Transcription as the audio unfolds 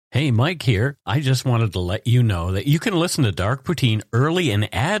Hey, Mike here. I just wanted to let you know that you can listen to Dark Poutine early and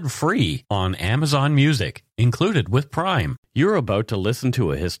ad-free on Amazon Music, included with Prime. You're about to listen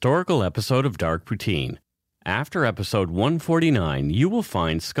to a historical episode of Dark Poutine. After episode 149, you will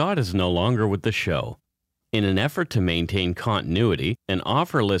find Scott is no longer with the show. In an effort to maintain continuity and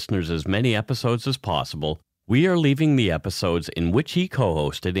offer listeners as many episodes as possible, we are leaving the episodes in which he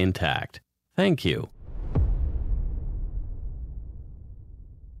co-hosted intact. Thank you.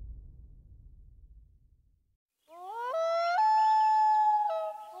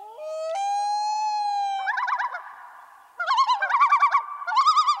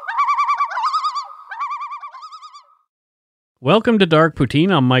 Welcome to Dark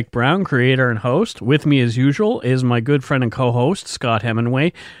Poutine. I'm Mike Brown, creator and host. With me, as usual, is my good friend and co-host, Scott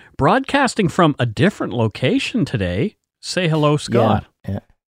Hemingway, broadcasting from a different location today. Say hello, Scott. Yeah.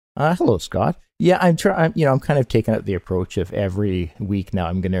 Hello, Scott. Yeah, I'm kind of taking up the approach of every week now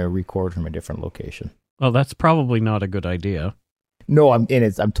I'm going to record from a different location. Well, that's probably not a good idea. No, I'm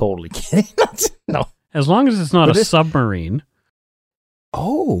totally kidding. No. As long as it's not a submarine.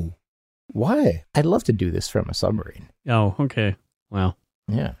 Oh, why? I'd love to do this from a submarine. Oh, okay. Well,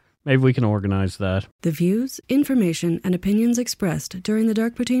 yeah. Maybe we can organize that. The views, information, and opinions expressed during the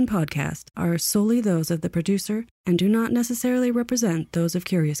Dark Poutine podcast are solely those of the producer and do not necessarily represent those of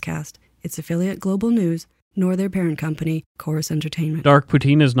CuriousCast, its affiliate Global News, nor their parent company, Chorus Entertainment. Dark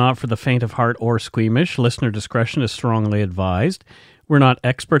Poutine is not for the faint of heart or squeamish. Listener discretion is strongly advised. We're not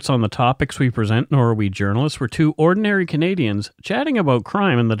experts on the topics we present, nor are we journalists. We're two ordinary Canadians chatting about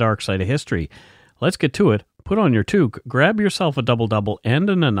crime and the dark side of history. Let's get to it. Put on your toque, grab yourself a double-double and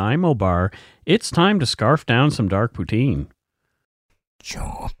a Nanaimo bar. It's time to scarf down some Dark Poutine.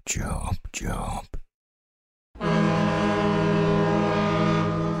 Jump, jump, jump.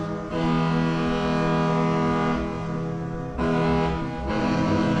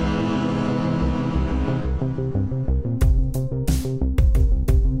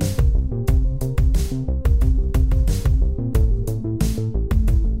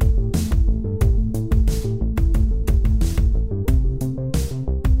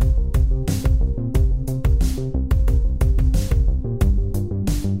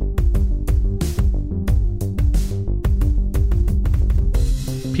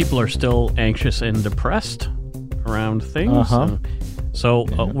 People are still anxious and depressed around things. So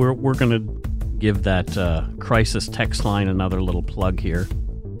we're going to give that crisis text line another little plug here.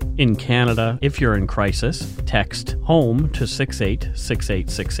 In Canada, if you're in crisis, text HOME to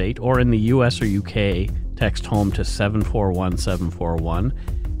 686868, or in the US or UK, text HOME to 741741,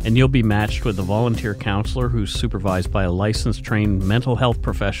 and you'll be matched with a volunteer counselor who's supervised by a licensed trained mental health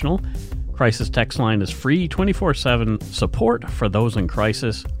professional. Crisis text line is free, 24/7 support for those in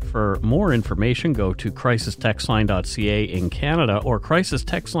crisis. For more information, go to crisistextline.ca in Canada or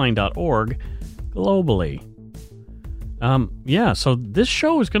crisistextline.org globally. So this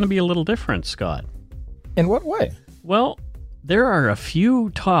show is going to be a little different, Scott. In what way? Well, there are a few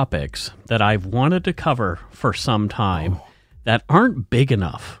topics that I've wanted to cover for some time that aren't big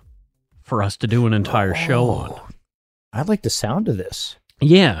enough for us to do an entire show on. I like the sound of this.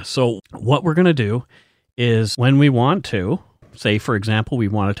 Yeah, so what we're going to do is when we want to, say, for example, we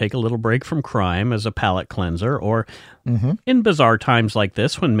want to take a little break from crime as a palate cleanser, or in bizarre times like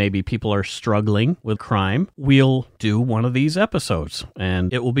this when maybe people are struggling with crime, we'll do one of these episodes,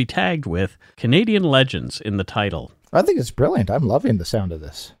 and it will be tagged with Canadian Legends in the title. I think it's brilliant. I'm loving the sound of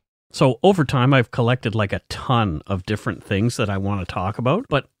this. So over time, I've collected like a ton of different things that I want to talk about,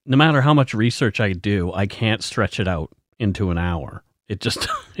 but no matter how much research I do, I can't stretch it out into an hour. It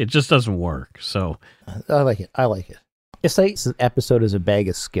just doesn't work. So I like it. It's like this episode is a bag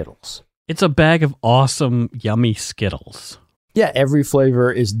of Skittles. It's a bag of awesome, yummy Skittles. Yeah, every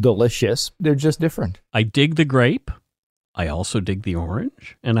flavor is delicious. They're just different. I dig the grape. I also dig the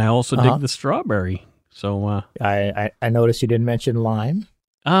orange, and I also dig the strawberry. So I noticed you didn't mention lime.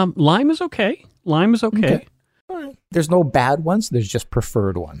 Lime is okay. Okay. All right. There's no bad ones. There's just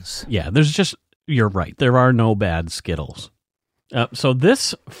preferred ones. Yeah, you're right. There are no bad Skittles. So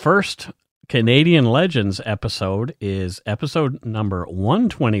this first Canadian Legends episode is episode number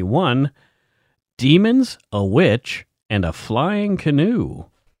 121, Demons, a Witch, and a Flying Canoe.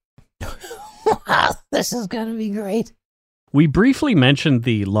 This is going to be great. We briefly mentioned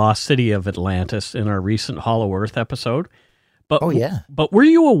the lost city of Atlantis in our recent Hollow Earth episode. But, But were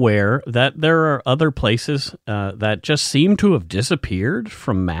you aware that there are other places that just seem to have disappeared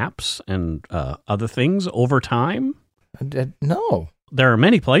from maps and other things over time? No. There are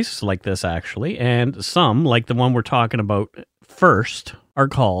many places like this, actually, and some, like the one we're talking about first are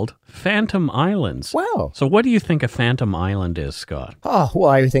called Phantom Islands. Wow. So what do you think a Phantom Island is, Scott? Oh, well,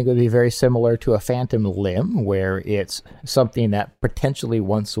 I think it would be very similar to a phantom limb, where it's something that potentially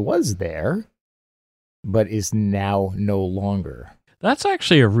once was there, but is now no longer. That's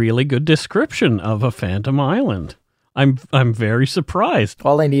actually a really good description of a Phantom Island. I'm very surprised.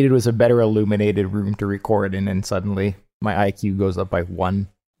 All I needed was a better illuminated room to record in, and suddenly my IQ goes up by 1.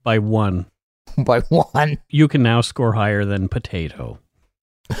 By 1. By 1. You can now score higher than potato.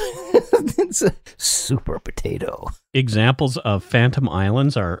 It's a super potato. Examples of Phantom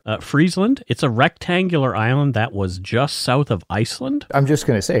Islands are Friesland. It's a rectangular island that was just south of Iceland. I'm just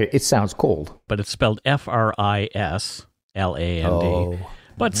going to say, it sounds cold. But it's spelled Frisland. Oh.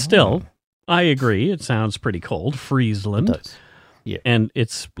 But still, I agree, it sounds pretty cold. Friesland. It does. Yeah. And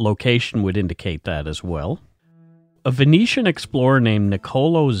its location would indicate that as well. A Venetian explorer named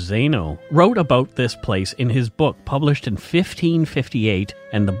Niccolò Zeno wrote about this place in his book, published in 1558,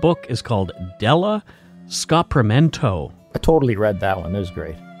 and the book is called Della Scoprimento. I totally read that one. It was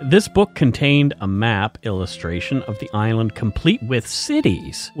great. This book contained a map illustration of the island complete with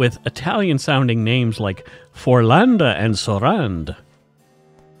cities, with Italian-sounding names like Forlanda and Sorand.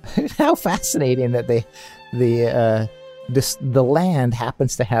 How fascinating that the land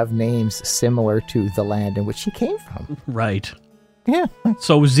happens to have names similar to the land in which he came from. Right. Yeah.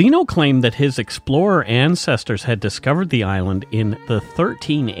 So Zeno claimed that his explorer ancestors had discovered the island in the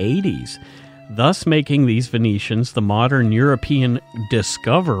 1380s, thus making these Venetians the modern European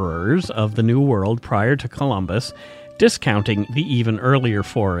discoverers of the New World prior to Columbus, discounting the even earlier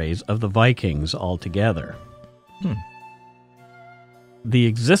forays of the Vikings altogether. The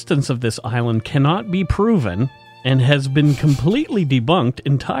existence of this island cannot be proven and has been completely debunked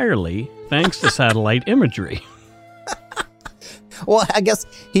entirely thanks to satellite imagery. Well, I guess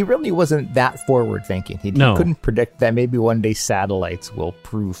he really wasn't that forward-thinking. He couldn't predict that maybe one day satellites will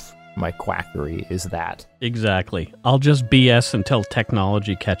prove my quackery is that. Exactly. I'll just BS until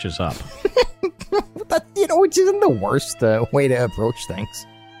technology catches up. That, which isn't the worst way to approach things.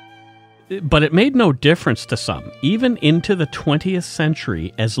 But it made no difference to some. Even into the 20th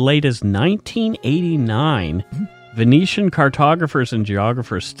century, as late as 1989, Venetian cartographers and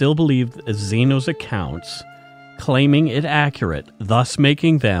geographers still believed Zeno's accounts, claiming it accurate, thus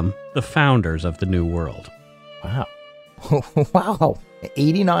making them the founders of the New World. Wow. Wow.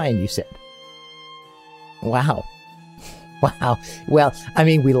 89, you said. Wow. Wow. Well, I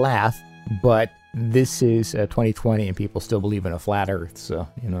mean, we laugh, but this is 2020 and people still believe in a flat earth, so,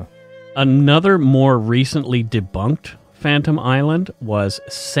 Another more recently debunked Phantom Island was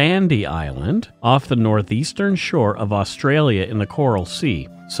Sandy Island off the northeastern shore of Australia in the Coral Sea.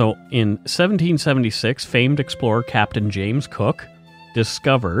 So in 1776, famed explorer Captain James Cook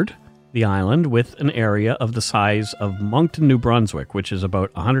discovered the island with an area of the size of Moncton, New Brunswick, which is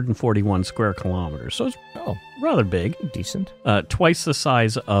about 141 square kilometers. So it's rather big. Decent. Twice the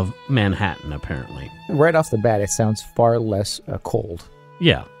size of Manhattan, apparently. Right off the bat, it sounds far less cold.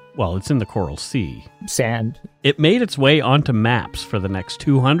 Yeah. Well, it's in the Coral Sea. Sand. It made its way onto maps for the next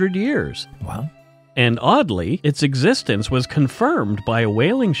 200 years. Wow. And oddly, its existence was confirmed by a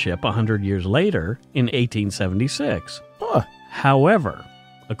whaling ship 100 years later in 1876. Huh. However,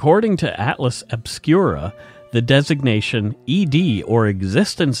 according to Atlas Obscura, the designation ED, or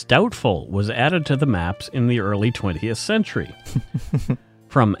Existence Doubtful, was added to the maps in the early 20th century.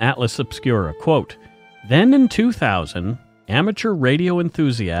 From Atlas Obscura, quote, "Then in 2000... amateur radio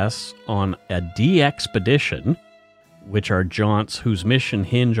enthusiasts on a D-expedition, which are jaunts whose mission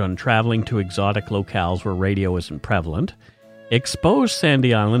hinge on traveling to exotic locales where radio isn't prevalent, exposed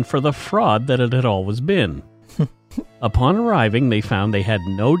Sandy Island for the fraud that it had always been. Upon arriving, they found they had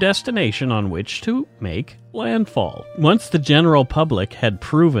no destination on which to make landfall. Once the general public had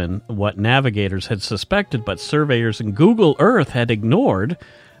proven what navigators had suspected but surveyors and Google Earth had ignored,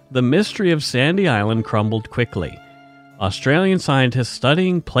 the mystery of Sandy Island crumbled quickly. Australian scientists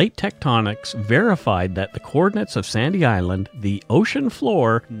studying plate tectonics verified that the coordinates of Sandy Island, the ocean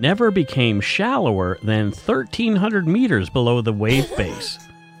floor, never became shallower than 1,300 meters below the wave base,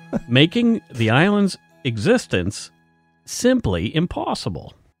 making the island's existence simply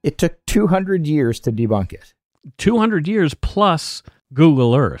impossible. It took 200 years to debunk it. 200 years plus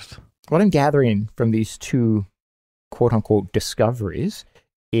Google Earth. What I'm gathering from these two quote-unquote discoveries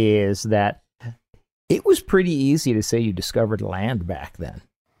is that it was pretty easy to say you discovered land back then.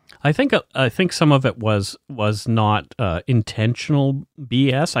 I think some of it was not intentional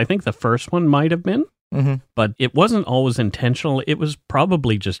BS. I think the first one might have been, but it wasn't always intentional. It was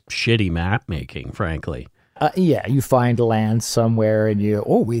probably just shitty map making, frankly. Yeah, you find land somewhere and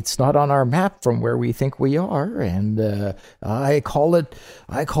it's not on our map from where we think we are, and I call it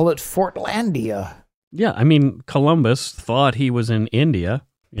Fortlandia. Yeah, I mean, Columbus thought he was in India,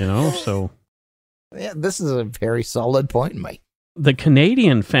 so... Yeah, this is a very solid point, Mike. The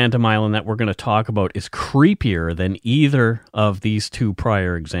Canadian Phantom Island that we're going to talk about is creepier than either of these two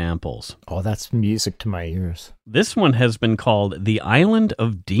prior examples. Oh, that's music to my ears. This one has been called the Island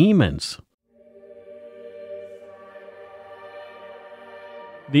of Demons.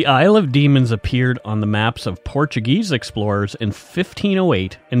 The Isle of Demons appeared on the maps of Portuguese explorers in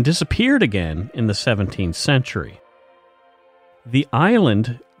 1508 and disappeared again in the 17th century. The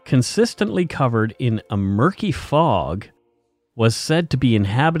island, consistently covered in a murky fog, was said to be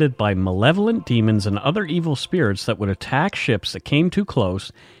inhabited by malevolent demons and other evil spirits that would attack ships that came too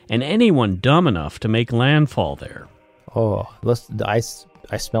close and anyone dumb enough to make landfall there. Oh, I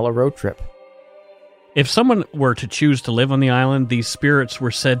smell a road trip. If someone were to choose to live on the island, these spirits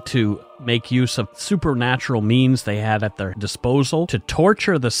were said to make use of supernatural means they had at their disposal to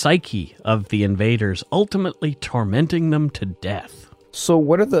torture the psyche of the invaders, ultimately tormenting them to death. So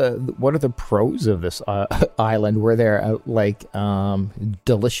what are the pros of this island? Were there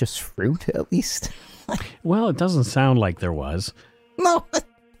delicious fruit at least? Well, it doesn't sound like there was. No.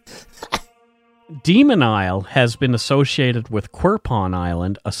 Demon Isle has been associated with Quirpon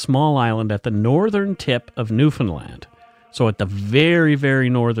Island, a small island at the northern tip of Newfoundland. So at the very, very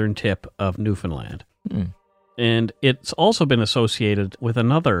northern tip of Newfoundland. And it's also been associated with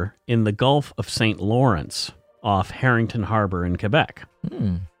another in the Gulf of St. Lawrence, off Harrington Harbor in Quebec.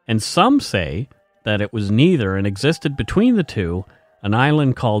 And some say that it was neither and existed between the two, an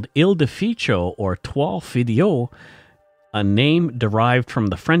island called Ile de Ficho or Toile Fidio, a name derived from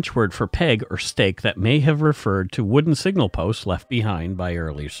the French word for peg or stake that may have referred to wooden signal posts left behind by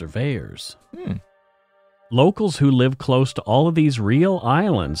early surveyors. Locals who live close to all of these real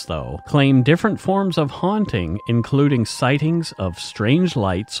islands, though, claim different forms of haunting, including sightings of strange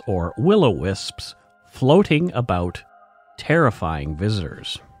lights or will-o-wisps floating about, terrifying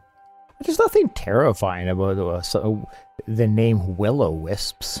visitors. There's nothing terrifying about the name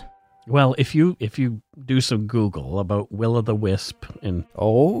will-o-wisps. Well, if you do some Google about will-o'-the-wisp, and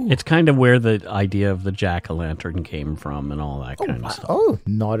it's kind of where the idea of the jack-o'-lantern came from and all that kind of stuff. Oh,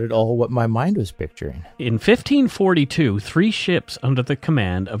 not at all what my mind was picturing. In 1542, 3 ships under the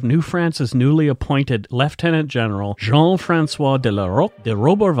command of New France's newly appointed Lieutenant General Jean-François de la Roque de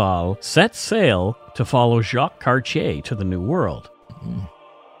Roberval set sail to follow Jacques Cartier to the New World.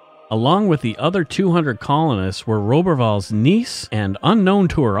 Along with the other 200 colonists were Roberval's niece and, unknown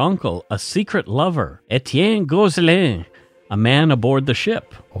to her uncle, a secret lover, Etienne Gozlin, a man aboard the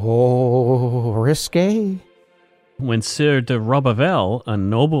ship. Oh, risque. When Sieur de Roberval, a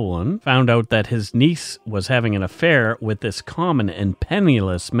nobleman, found out that his niece was having an affair with this common and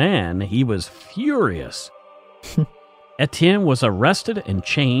penniless man, he was furious. Etienne was arrested and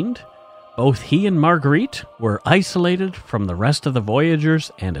chained. Both he and Marguerite were isolated from the rest of the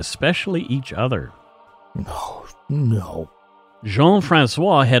voyagers and especially each other. No.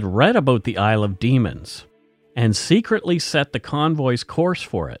 Jean-François had read about the Isle of Demons and secretly set the convoy's course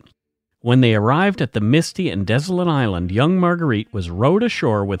for it. When they arrived at the misty and desolate island, young Marguerite was rowed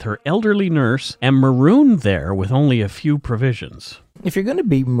ashore with her elderly nurse and marooned there with only a few provisions. If you're going to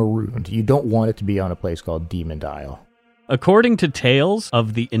be marooned, you don't want it to be on a place called Demon Isle. According to Tales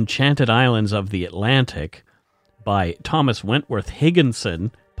of the Enchanted Islands of the Atlantic by Thomas Wentworth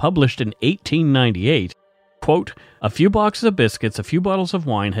Higginson, published in 1898, quote, a few boxes of biscuits, a few bottles of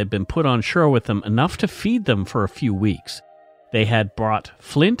wine had been put on shore with them, enough to feed them for a few weeks. They had brought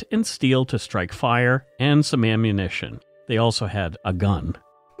flint and steel to strike fire and some ammunition. They also had a gun.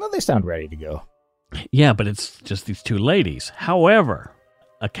 Well, they sound ready to go. Yeah, but it's just these 2 ladies. However,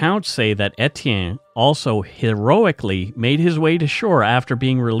 accounts say that Etienne also heroically made his way to shore after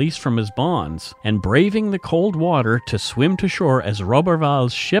being released from his bonds and braving the cold water to swim to shore as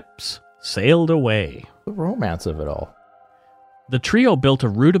Roberval's ships sailed away. The romance of it all. The trio built a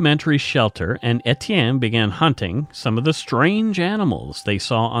rudimentary shelter, and Etienne began hunting some of the strange animals they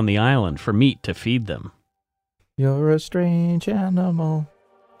saw on the island for meat to feed them. You're a strange animal.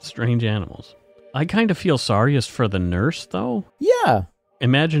 Strange animals. I kind of feel sorriest for the nurse, though. Yeah.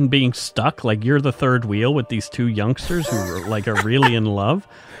 Imagine being stuck, like you're the third wheel with these 2 youngsters who are really in love.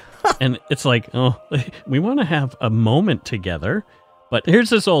 And it's like, oh, we want to have a moment together. But here's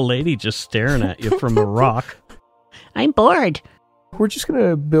this old lady just staring at you from a rock. I'm bored. We're just going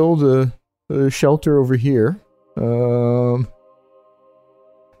to build a shelter over here. It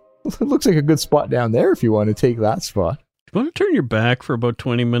looks like a good spot down there if you want to take that spot. You want to turn your back for about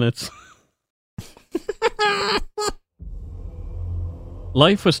 20 minutes?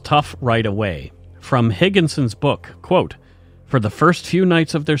 Life was tough right away. From Higginson's book, quote, "For the first few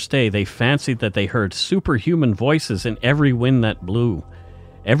nights of their stay, they fancied that they heard superhuman voices in every wind that blew,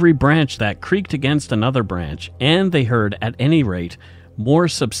 every branch that creaked against another branch, and they heard, at any rate, more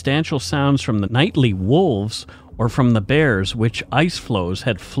substantial sounds from the nightly wolves or from the bears which ice floes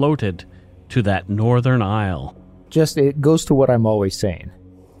had floated to that northern isle." Just, it goes to what I'm always saying.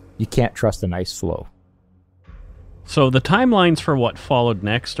 You can't trust an ice floe. So the timelines for what followed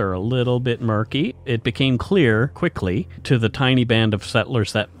next are a little bit murky. It became clear quickly to the tiny band of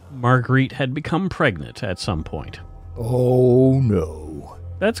settlers that Marguerite had become pregnant at some point. Oh, no.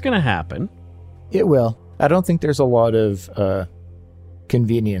 That's going to happen. It will. I don't think there's a lot of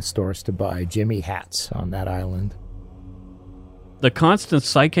convenience stores to buy Jimmy hats on that island. The constant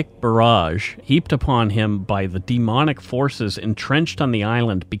psychic barrage heaped upon him by the demonic forces entrenched on the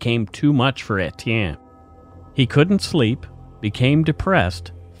island became too much for Etienne. He couldn't sleep, became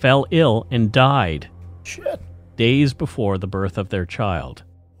depressed, fell ill, and died. Shit. Days before the birth of their child.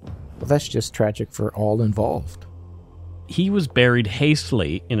 Well, that's just tragic for all involved. He was buried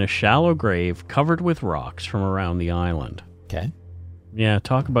hastily in a shallow grave covered with rocks from around the island. Okay. Yeah,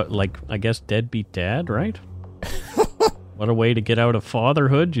 talk about, like, I guess deadbeat dad, right? What a way to get out of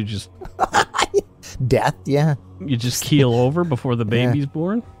fatherhood. You just... Death, yeah. You just keel over before the baby's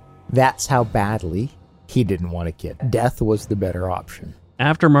born? That's how badly he didn't want a kid. Death was the better option.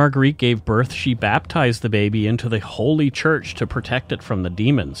 After Marguerite gave birth, she baptized the baby into the Holy Church to protect it from the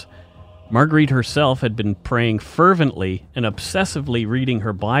demons. Marguerite herself had been praying fervently and obsessively reading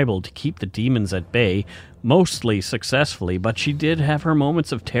her Bible to keep the demons at bay, mostly successfully, but she did have her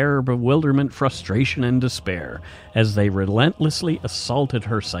moments of terror, bewilderment, frustration, and despair as they relentlessly assaulted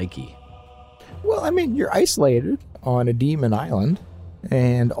her psyche. Well, I mean, you're isolated on a demon island,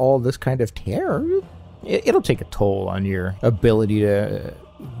 and all this kind of terror, it'll take a toll on your ability to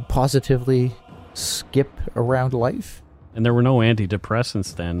positively skip around life. And there were no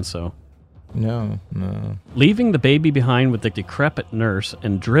antidepressants then, so... No. Leaving the baby behind with the decrepit nurse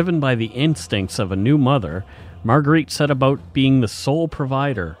and driven by the instincts of a new mother, Marguerite set about being the sole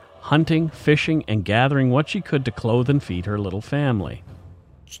provider, hunting, fishing, and gathering what she could to clothe and feed her little family.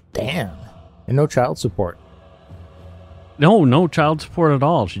 Damn. And no child support. No child support at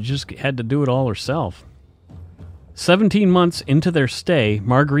all. She just had to do it all herself. 17 months into their stay,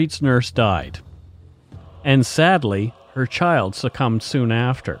 Marguerite's nurse died. And sadly, her child succumbed soon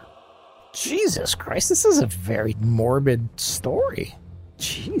after. Jesus Christ, this is a very morbid story.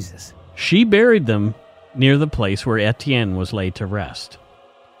 Jesus. She buried them near the place where Etienne was laid to rest.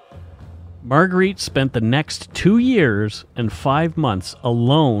 Marguerite spent the next 2 years and 5 months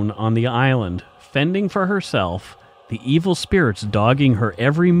alone on the island, fending for herself, the evil spirits dogging her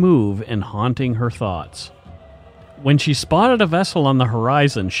every move and haunting her thoughts. When she spotted a vessel on the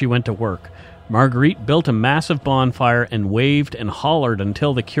horizon, she went to work. Marguerite built a massive bonfire and waved and hollered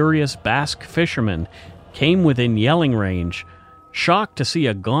until the curious Basque fishermen came within yelling range, shocked to see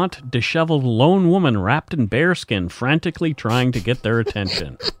a gaunt, disheveled lone woman wrapped in bearskin frantically trying to get their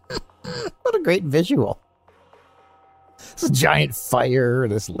attention. What a great visual. This giant fire,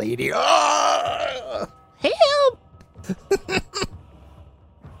 this lady. Oh, help!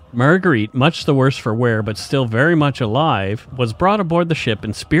 Marguerite, much the worse for wear but still very much alive, was brought aboard the ship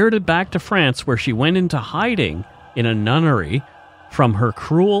and spirited back to France, where she went into hiding in a nunnery from her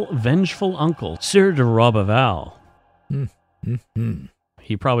cruel, vengeful uncle, Sieur de Roberval.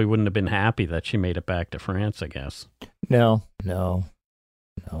 He probably wouldn't have been happy that she made it back to France, I guess. No.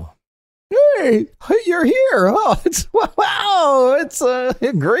 Hey, you're here. Oh, it's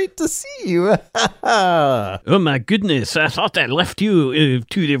great to see you. Oh my goodness, I thought I left you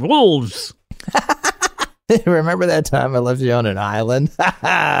to the wolves. Remember that time I left you on an island?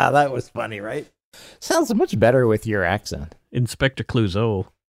 That was funny, right? Sounds much better with your accent. Inspector Clouseau.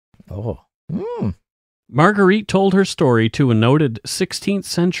 Oh. Marguerite told her story to a noted 16th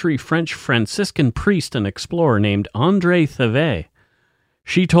century French Franciscan priest and explorer named André Thevet.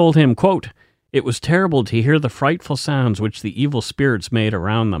 She told him, quote, "It was terrible to hear the frightful sounds which the evil spirits made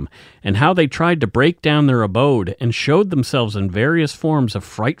around them, and how they tried to break down their abode, and showed themselves in various forms of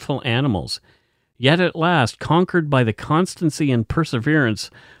frightful animals. Yet at last, conquered by the constancy and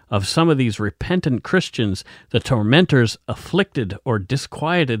perseverance of some of these repentant Christians, the tormentors afflicted or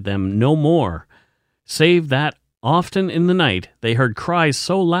disquieted them no more, save that often in the night they heard cries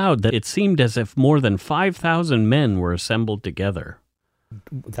so loud that it seemed as if more than 5,000 men were assembled together."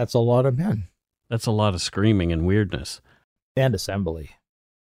 That's a lot of men. That's a lot of screaming and weirdness. And assembly.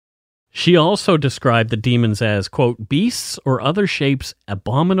 She also described the demons as, quote, beasts or other shapes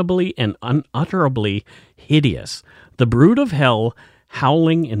abominably and unutterably hideous, the brood of hell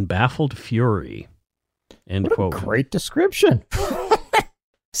howling in baffled fury, end what quote. A great description.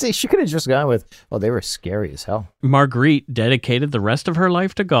 See, she could have just gone with, well, they were scary as hell. Marguerite dedicated the rest of her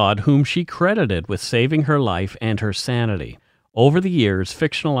life to God, whom she credited with saving her life and her sanity. Over the years,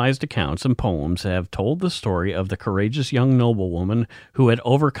 fictionalized accounts and poems have told the story of the courageous young noblewoman who had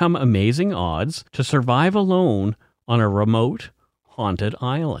overcome amazing odds to survive alone on a remote, haunted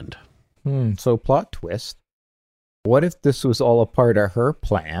island. So plot twist. What if this was all a part of her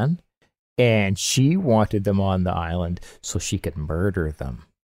plan, and she wanted them on the island so she could murder them?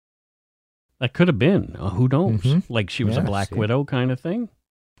 That could have been. Who knows? Mm-hmm. Like she was a Black Widow kind of thing?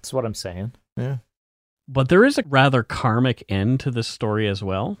 That's what I'm saying. Yeah. But there is a rather karmic end to this story as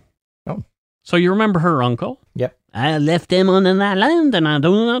well. Oh. So you remember her uncle? Yep. I left them on an island and I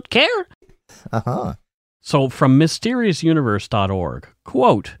do not care. Uh-huh. So from mysteriousuniverse.org,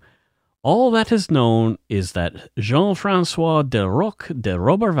 quote, all that is known is that Jean-François de Roch de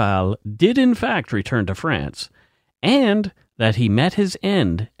Roberval did in fact return to France, and that he met his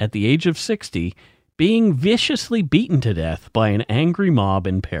end at the age of 60, being viciously beaten to death by an angry mob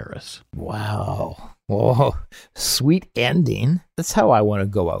in Paris. Wow. Oh, sweet ending. That's how I want to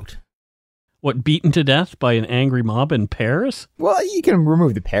go out. What, beaten to death by an angry mob in Paris? Well, you can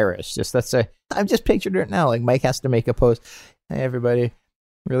remove the Paris. I'm just picturing it now. Like Mike has to make a post. Hey, everybody.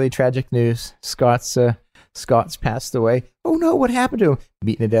 Really tragic news. Scott's passed away. Oh no, what happened to him?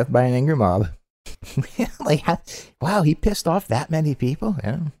 Beaten to death by an angry mob. Like, wow, he pissed off that many people?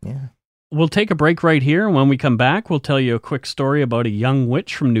 Yeah. We'll take a break right here, and when we come back, we'll tell you a quick story about a young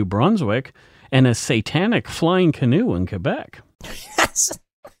witch from New Brunswick and a satanic flying canoe in Quebec. Yes.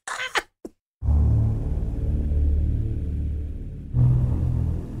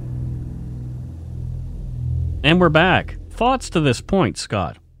 And we're back. Thoughts to this point,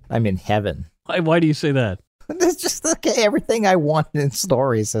 Scott? I'm in heaven. Why do you say that? It's just okay, everything I want in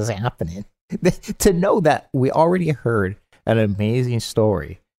stories is happening. To know that we already heard an amazing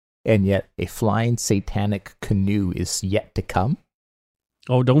story, and yet a flying satanic canoe is yet to come.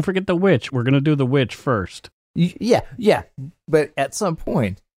 Oh, don't forget the witch. We're going to do the witch first. Yeah. But at some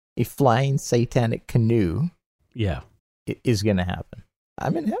point, a flying satanic canoe is going to happen.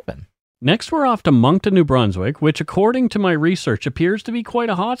 I'm in heaven. Next, we're off to Moncton, New Brunswick, which, according to my research, appears to be quite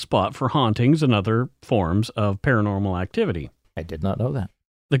a hotspot for hauntings and other forms of paranormal activity. I did not know that.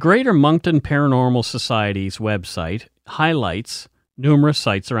 The Greater Moncton Paranormal Society's website highlights numerous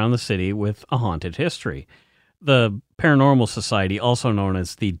sites around the city with a haunted history. The Paranormal Society, also known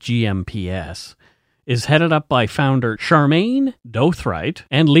as the GMPS, is headed up by founder Charmaine Dothright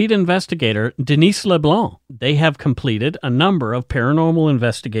and lead investigator Denise LeBlanc. They have completed a number of paranormal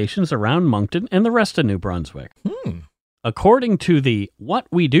investigations around Moncton and the rest of New Brunswick. According to the What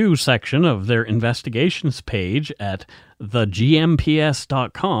We Do section of their investigations page at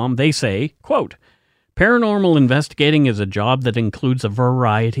thegmps.com, they say, quote, paranormal investigating is a job that includes a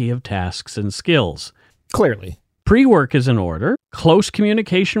variety of tasks and skills. Clearly. Pre-work is in order, close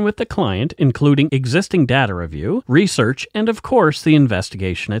communication with the client, including existing data review, research, and of course the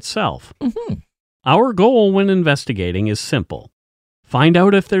investigation itself. Our goal when investigating is simple. Find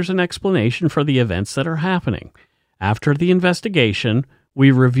out if there's an explanation for the events that are happening. After the investigation,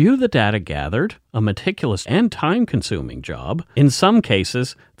 we review the data gathered, a meticulous and time-consuming job. In some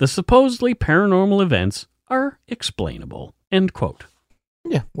cases, the supposedly paranormal events are explainable. End quote.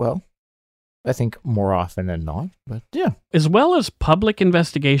 Yeah, well, I think more often than not, but yeah. As well as public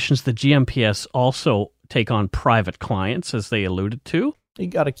investigations, the GMPS also take on private clients, as they alluded to. You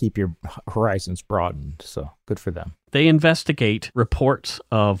got to keep your horizons broadened, so good for them. They investigate reports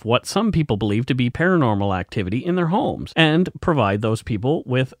of what some people believe to be paranormal activity in their homes and provide those people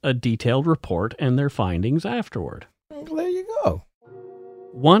with a detailed report and their findings afterward. There you go.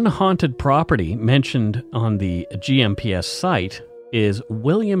 One haunted property mentioned on the GMPS site is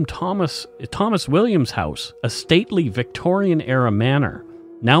Thomas Williams House, a stately Victorian-era manor,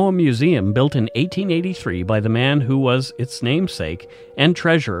 now a museum built in 1883 by the man who was its namesake and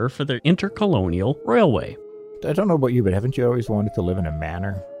treasurer for the Intercolonial Railway. I don't know about you, but haven't you always wanted to live in a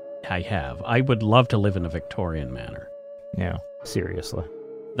manor? I have. I would love to live in a Victorian manor. Yeah, seriously.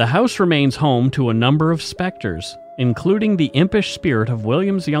 The house remains home to a number of specters, including the impish spirit of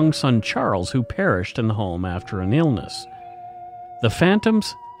William's young son Charles, who perished in the home after an illness. The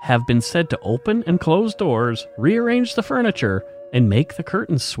phantoms have been said to open and close doors, rearrange the furniture, and make the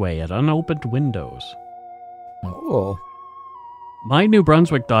curtains sway at unopened windows. Oh.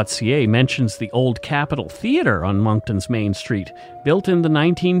 MyNewBrunswick.ca mentions the old Capitol Theatre on Moncton's Main Street, built in the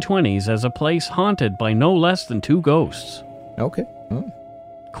 1920s as a place haunted by no less than 2 ghosts. Okay.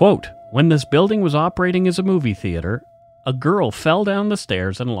 Quote, when this building was operating as a movie theater, a girl fell down the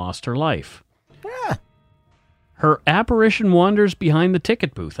stairs and lost her life. Yeah. Her apparition wanders behind the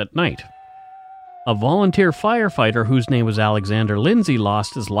ticket booth at night. A volunteer firefighter whose name was Alexander Lindsay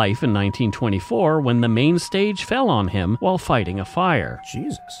lost his life in 1924 when the main stage fell on him while fighting a fire.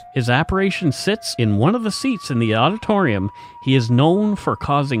 Jesus. His apparition sits in one of the seats in the auditorium. He is known for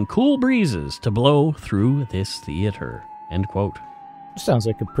causing cool breezes to blow through this theater. End quote. Sounds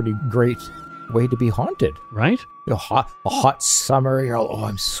like a pretty great way to be haunted. Right? A hot summer, you're all,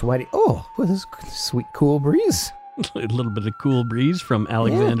 I'm sweaty. Oh, what is sweet cool breeze. A little bit of cool breeze from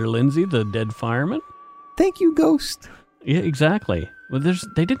Alexander Lindsay, the dead fireman. Thank you, ghost. Yeah, exactly. Well,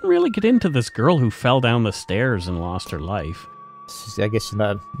 they didn't really get into this girl who fell down the stairs and lost her life. I guess she's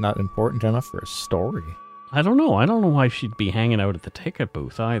not important enough for a story. I don't know. I don't know why she'd be hanging out at the ticket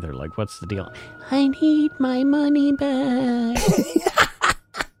booth either. Like, what's the deal? I need my money back.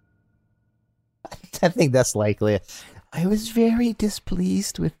 I think that's likely. I was very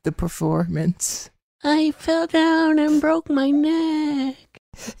displeased with the performance. I fell down and broke my neck.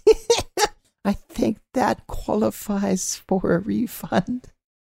 I think that qualifies for a refund.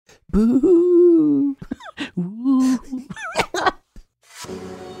 Boo!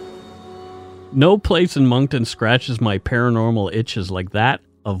 No place in Moncton scratches my paranormal itches like that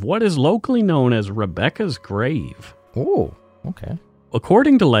of what is locally known as Rebecca's grave. Oh, okay.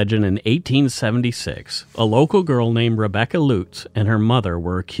 According to legend, in 1876, a local girl named Rebecca Lutz and her mother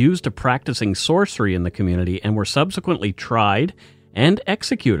were accused of practicing sorcery in the community and were subsequently tried and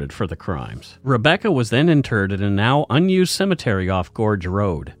executed for the crimes. Rebecca was then interred in a now unused cemetery off Gorge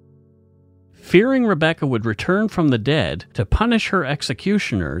Road. Fearing Rebecca would return from the dead to punish her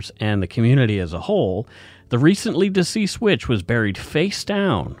executioners and the community as a whole, the recently deceased witch was buried face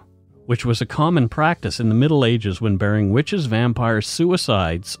down, which was a common practice in the Middle Ages when burying witches, vampires,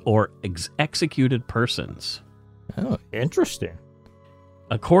 suicides, or executed persons. Oh, interesting.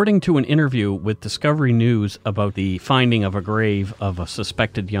 According to an interview with Discovery News about the finding of a grave of a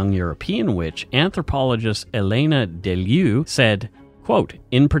suspected young European witch, anthropologist Elena Delieu said, quote,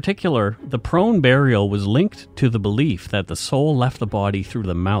 in particular, the prone burial was linked to the belief that the soul left the body through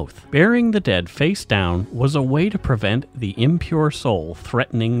the mouth. Burying the dead face down was a way to prevent the impure soul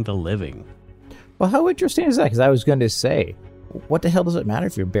threatening the living. Well, how interesting is that? Because I was going to say, what the hell does it matter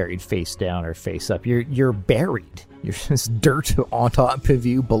if you're buried face down or face up? You're buried. You're just dirt on top of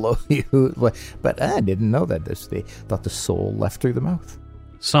you, below you. But I didn't know that. They thought the soul left through the mouth.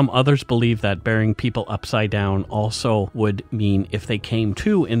 Some others believe that burying people upside down also would mean if they came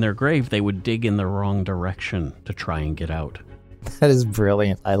to in their grave, they would dig in the wrong direction to try and get out. That is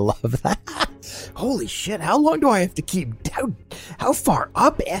brilliant. I love that. Holy shit, how long do I have to keep down? How far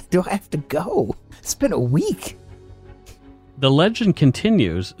up do I have to go? It's been a week. The legend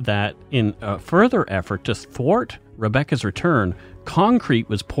continues that in a further effort to thwart Rebecca's return, concrete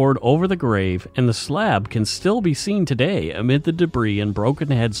was poured over the grave, and the slab can still be seen today amid the debris and broken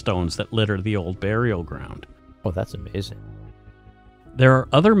headstones that litter the old burial ground. Oh, that's amazing. There are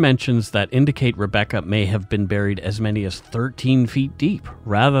other mentions that indicate Rebecca may have been buried as many as 13 feet deep,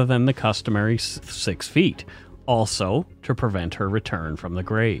 rather than the customary 6 feet, also to prevent her return from the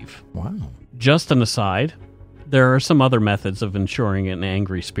grave. Wow. Just an aside, there are some other methods of ensuring an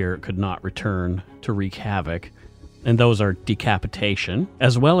angry spirit could not return to wreak havoc, and those are decapitation,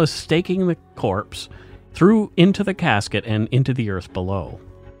 as well as staking the corpse through into the casket and into the earth below.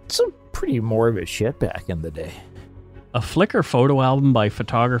 Some pretty morbid shit back in the day. A Flickr photo album by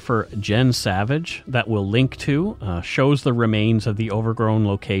photographer Jen Savage that we'll link to shows the remains of the overgrown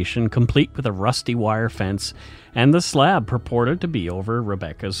location, complete with a rusty wire fence and the slab purported to be over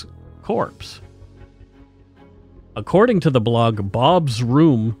Rebecca's corpse. According to the blog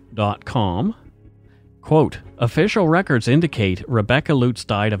bobsroom.com, quote, official records indicate Rebecca Lutz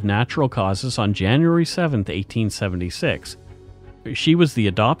died of natural causes on January 7th, 1876. She was the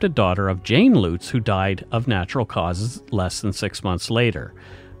adopted daughter of Jane Lutz, who died of natural causes less than 6 months later.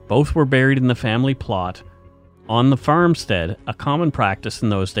 Both were buried in the family plot on the farmstead, a common practice in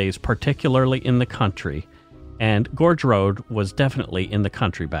those days, particularly in the country, and Gorge Road was definitely in the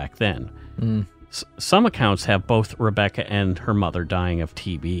country back then. Some accounts have both Rebecca and her mother dying of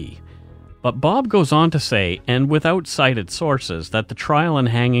TB. But Bob goes on to say, and without cited sources, that the trial and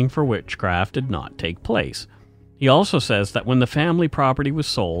hanging for witchcraft did not take place. He also says that when the family property was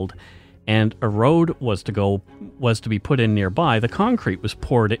sold and a road was to be put in nearby, the concrete was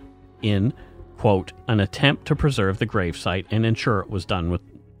poured in, quote, an attempt to preserve the gravesite and ensure it was done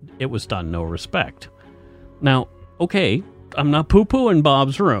no respect. Now, okay, I'm not poo-pooing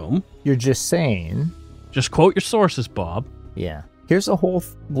Bob's room. You're just saying. Just quote your sources, Bob. Yeah. Here's a whole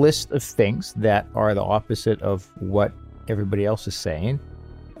list of things that are the opposite of what everybody else is saying,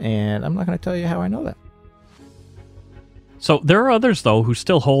 and I'm not going to tell you how I know that. So there are others, though, who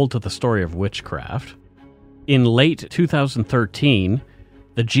still hold to the story of witchcraft. In late 2013,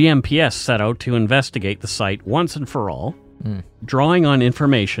 the GMPS set out to investigate the site once and for all, drawing on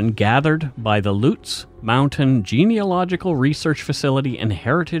information gathered by the Lutz Mountain Genealogical Research Facility and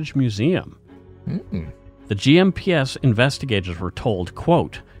Heritage Museum. The GMPS investigators were told,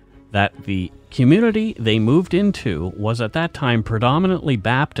 quote, that the community they moved into was at that time predominantly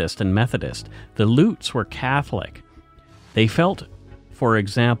Baptist and Methodist. The Lutz were Catholic. They felt, for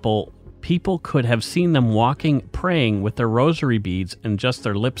example, people could have seen them walking, praying with their rosary beads and just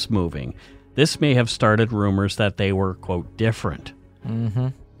their lips moving. This may have started rumors that they were, quote, different.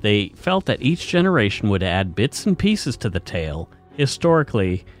 They felt that each generation would add bits and pieces to the tale.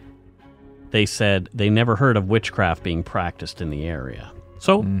 Historically, they said they never heard of witchcraft being practiced in the area.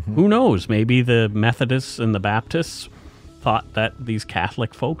 So, who knows? Maybe the Methodists and the Baptists thought that these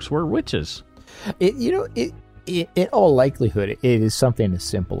Catholic folks were witches. In all likelihood, it is something as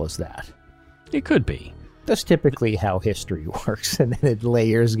simple as that. It could be. That's typically how history works, and then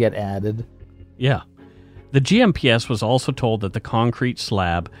layers get added. Yeah. The GMPS was also told that the concrete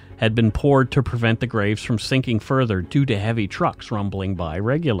slab had been poured to prevent the graves from sinking further due to heavy trucks rumbling by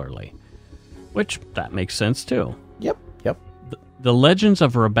regularly. Which, that makes sense too. Yep. The legends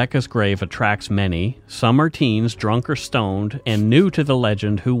of Rebecca's grave attracts many. Some are teens, drunk or stoned, and new to the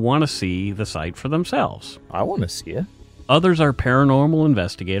legend who want to see the site for themselves. I want to see it. Others are paranormal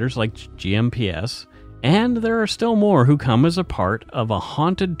investigators like GMPS, and there are still more who come as a part of a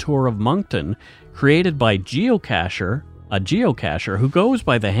haunted tour of Moncton created by a geocacher who goes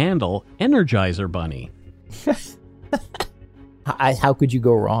by the handle Energizer Bunny. How could you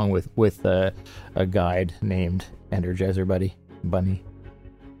go wrong with a guide named Energizer Bunny?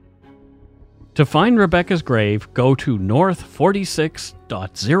 To find Rebecca's grave, go to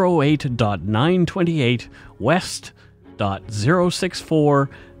north46.08.928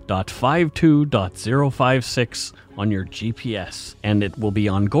 west.064.52.056 on your GPS, and it will be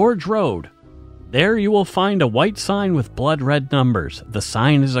on Gorge Road. There you will find a white sign with blood-red numbers. The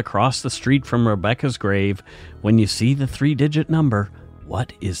sign is across the street from Rebecca's grave. When you see the 3-digit number,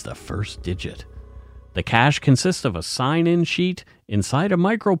 what is the first digit? The cache consists of a sign-in sheet inside a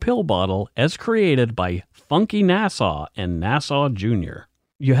micro pill bottle as created by Funky Nassau and Nassau Jr.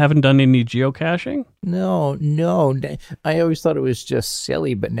 You haven't done any geocaching? No. I always thought it was just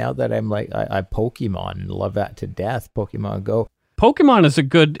silly, but now that I'm like, I Pokemon and love that to death, Pokemon Go. Pokemon is a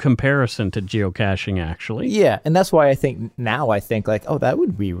good comparison to geocaching, actually. Yeah, and that's why I think like, oh, that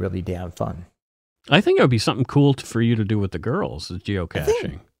would be really damn fun. I think it would be something cool for you to do with the girls, is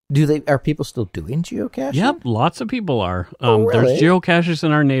geocaching. Are people still doing geocaching? Yep, lots of people are. Really? There's geocaches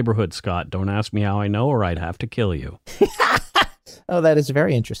in our neighborhood, Scott. Don't ask me how I know, or I'd have to kill you. Oh, that is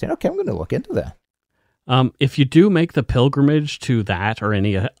very interesting. Okay, I'm going to look into that. If you do make the pilgrimage to that or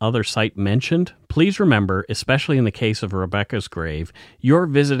any other site mentioned, please remember, especially in the case of Rebecca's grave, you're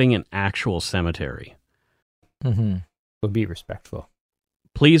visiting an actual cemetery. Would be respectful.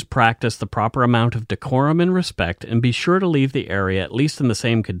 Please practice the proper amount of decorum and respect, and be sure to leave the area at least in the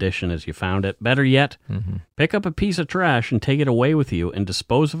same condition as you found it. Better yet, pick up a piece of trash and take it away with you and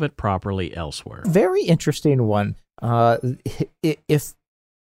dispose of it properly elsewhere. Very interesting one.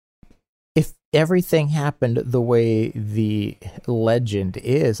 If everything happened the way the legend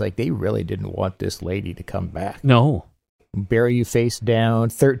is, like, they really didn't want this lady to come back. No. Bury you face down,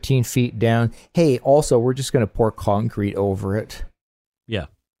 13 feet down. Hey, also, we're just going to pour concrete over it. Yeah.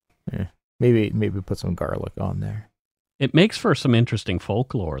 Maybe put some garlic on there. It makes for some interesting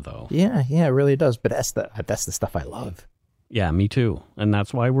folklore, though. Yeah, it really does. But that's the stuff I love. Yeah, me too. And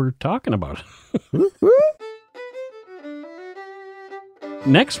that's why we're talking about it.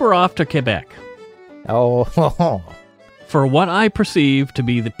 Next, we're off to Quebec. Oh. For what I perceive to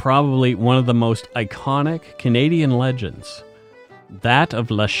be probably one of the most iconic Canadian legends, that of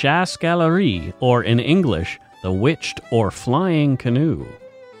La Chasse Galerie, or in English, the Witched or Flying Canoe.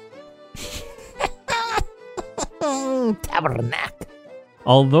 Tabernacle.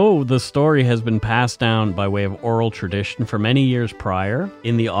 Although the story has been passed down by way of oral tradition for many years prior,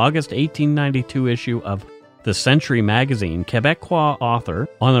 in the August 1892 issue of The Century magazine, Quebecois author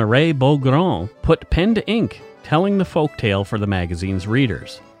Honoré Beaugrand put pen to ink telling the folktale for the magazine's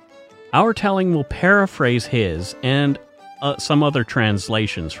readers. Our telling will paraphrase his and some other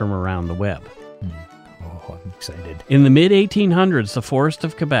translations from around the web. Oh, I'm excited. In the mid-1800s, the forests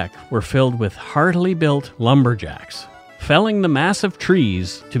of Quebec were filled with heartily built lumberjacks, felling the massive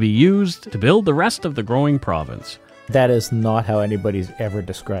trees to be used to build the rest of the growing province. That is not how anybody's ever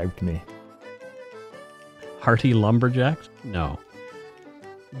described me. Hearty lumberjacks? No.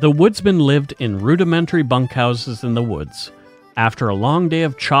 The woodsmen lived in rudimentary bunkhouses in the woods. After a long day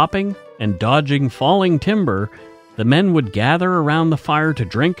of chopping and dodging falling timber, the men would gather around the fire to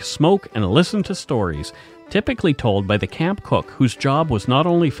drink, smoke, and listen to stories, typically told by the camp cook, whose job was not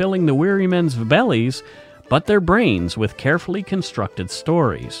only filling the weary men's bellies, but their brains with carefully constructed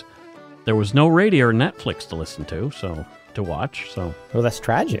stories. There was no radio or Netflix to listen to watch. Well, that's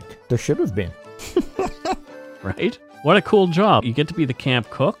tragic. There should have been. Right? What a cool job. You get to be the camp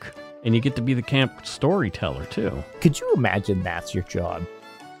cook, and you get to be the camp storyteller, too. Could you imagine that's your job?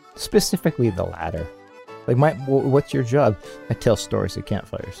 Specifically the latter. Like, what's your job? I tell stories at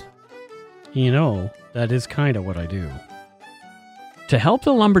campfires. You know, that is kind of what I do. To help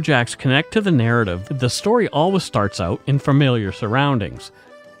the lumberjacks connect to the narrative, the story always starts out in familiar surroundings.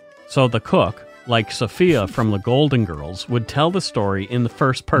 So the cook, like Sophia from the Golden Girls, would tell the story in the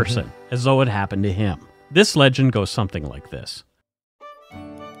first person, as though it happened to him. This legend goes something like this.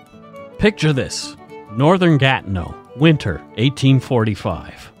 Picture this. Northern Gatineau, winter,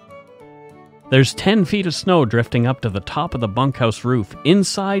 1845. There's 10 feet of snow drifting up to the top of the bunkhouse roof.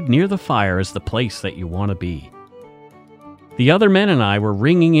 Inside, near the fire, is the place that you want to be. The other men and I were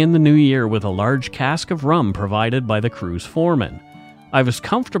ringing in the new year with a large cask of rum provided by the crew's foreman. I was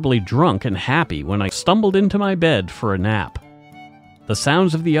comfortably drunk and happy when I stumbled into my bed for a nap. The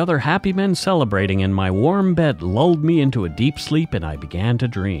sounds of the other happy men celebrating in my warm bed lulled me into a deep sleep, and I began to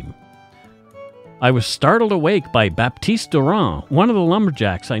dream. I was startled awake by Baptiste Durand, one of the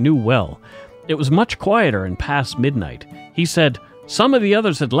lumberjacks I knew well. It was much quieter and past midnight. He said, "Some of the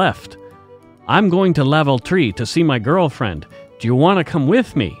others had left. I'm going to La Valtrie to see my girlfriend. Do you want to come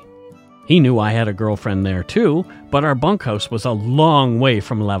with me?" He knew I had a girlfriend there too, but our bunkhouse was a long way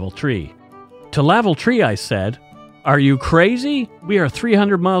from La Valtrie. "To La Valtrie," I said. "Are you crazy? We are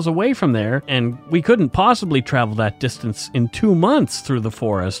 300 miles away from there, and we couldn't possibly travel that distance in 2 months through the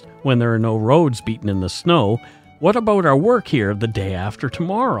forest when there are no roads beaten in the snow. What about our work here the day after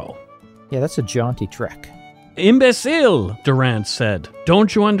tomorrow?" Yeah, that's a jaunty trek. "Imbecile," Durand said.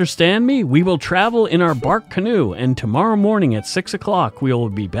 "Don't you understand me? We will travel in our bark canoe, and tomorrow morning at 6 o'clock we will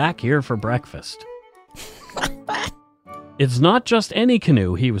be back here for breakfast." It's not just any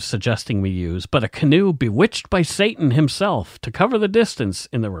canoe he was suggesting we use, but a canoe bewitched by Satan himself to cover the distance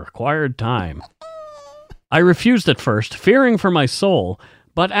in the required time. I refused at first, fearing for my soul,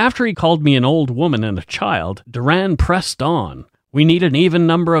 but after he called me an old woman and a child, Durand pressed on. "We need an even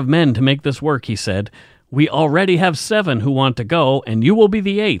number of men to make this work," he said. "We already have 7 who want to go, and you will be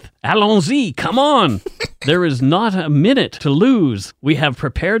the 8th. Allons-y, come on! There is not a minute to lose. We have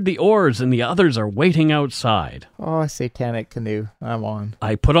prepared the oars, and the others are waiting outside." Oh, satanic canoe. I'm on.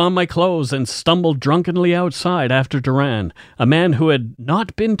 I put on my clothes and stumbled drunkenly outside after Durand, a man who had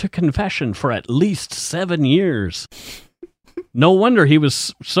not been to confession for at least 7 years. No wonder he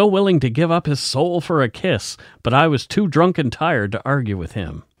was so willing to give up his soul for a kiss, but I was too drunk and tired to argue with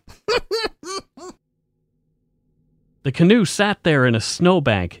him. The canoe sat there in a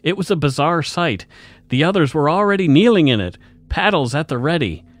snowbank. It was a bizarre sight. The others were already kneeling in it, paddles at the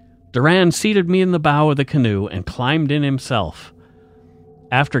ready. Durand seated me in the bow of the canoe and climbed in himself.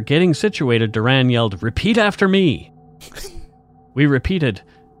 After getting situated, Durand yelled, "Repeat after me." We repeated,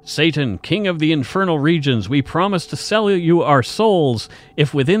 "Satan, king of the infernal regions, we promise to sell you our souls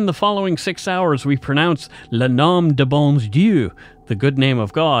if within the following 6 hours we pronounce le nom de bon Dieu, the good name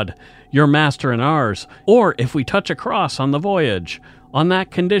of God, your master and ours, or if we touch a cross on the voyage. On that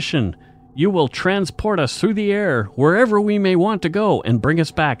condition, you will transport us through the air wherever we may want to go and bring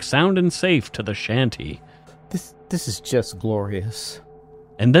us back sound and safe to the shanty." This is just glorious.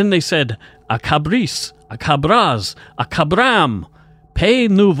 And then they said, "A cabris, a cabras, a cabram. Paix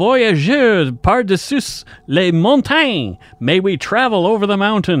nous voyageurs par-dessus les montagnes. May we travel over the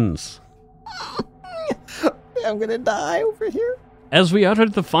mountains." I'm gonna die over here. As we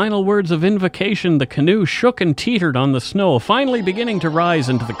uttered the final words of invocation, the canoe shook and teetered on the snow, finally beginning to rise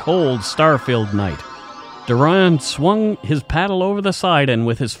into the cold, star-filled night. Durand swung his paddle over the side, and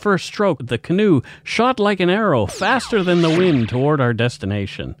with his first stroke, the canoe shot like an arrow, faster than the wind, toward our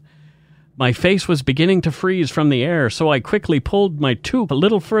destination. My face was beginning to freeze from the air, so I quickly pulled my toque a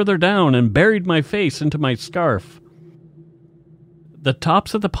little further down and buried my face into my scarf. The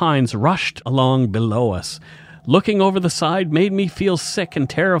tops of the pines rushed along below us. Looking over the side made me feel sick and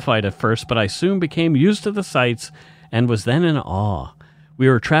terrified at first, but I soon became used to the sights and was then in awe. We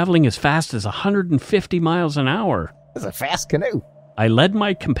were traveling as fast as 150 miles an hour. That's a fast canoe. I led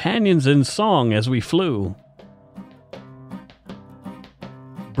my companions in song as we flew.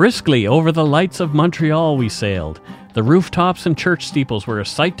 Briskly over the lights of Montreal we sailed. The rooftops and church steeples were a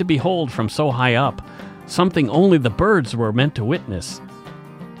sight to behold from so high up, something only the birds were meant to witness.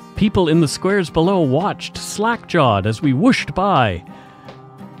 People in the squares below watched slack-jawed as we whooshed by.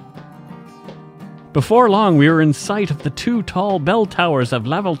 Before long, we were in sight of the 2 tall bell towers of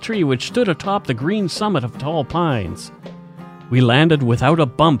Lavaltrie which stood atop the green summit of tall pines. We landed without a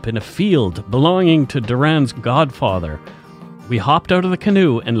bump in a field belonging to Durand's godfather. We hopped out of the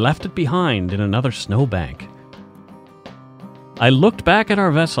canoe and left it behind in another snowbank. I looked back at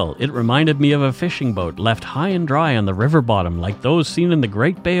our vessel. It reminded me of a fishing boat left high and dry on the river bottom, like those seen in the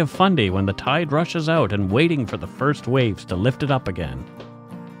Great Bay of Fundy when the tide rushes out and waiting for the first waves to lift it up again.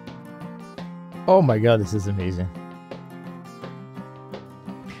 Oh my God, this is amazing.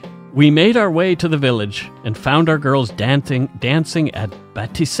 We made our way to the village and found our girls dancing at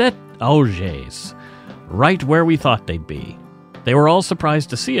Baptiste Auger's, right where we thought they'd be. They were all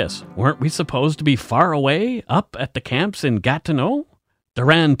surprised to see us. Weren't we supposed to be far away, up at the camps in Gatineau?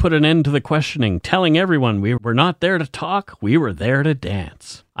 Durand put an end to the questioning, telling everyone we were not there to talk, we were there to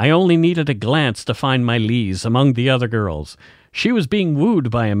dance. I only needed a glance to find my Lise among the other girls. She was being wooed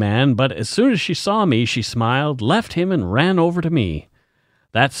by a man, but as soon as she saw me, she smiled, left him, and ran over to me.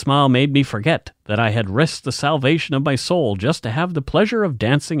 That smile made me forget that I had risked the salvation of my soul just to have the pleasure of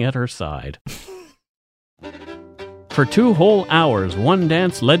dancing at her side. For 2 whole hours, one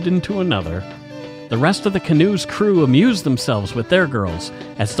dance led into another. The rest of the canoe's crew amused themselves with their girls,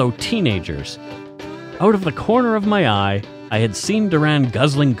 as though teenagers. Out of the corner of my eye, I had seen Durand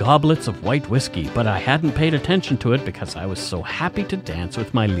guzzling goblets of white whiskey, but I hadn't paid attention to it because I was so happy to dance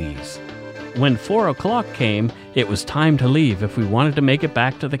with my Lise. When 4 o'clock came, it was time to leave if we wanted to make it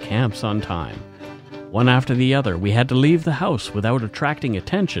back to the camps on time. One after the other, we had to leave the house without attracting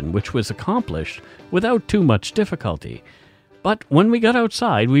attention, which was accomplished without too much difficulty. But when we got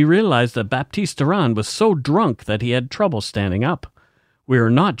outside, we realized that Baptiste Durand was so drunk that he had trouble standing up. We were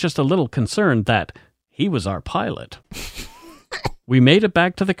not just a little concerned that he was our pilot. We made it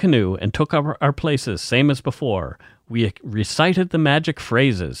back to the canoe and took up our places, same as before. We recited the magic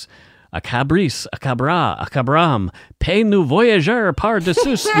phrases. A cabris, a cabra, a cabram, paix nous voyageurs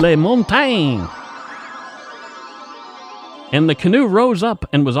par-dessus les montagnes. And the canoe rose up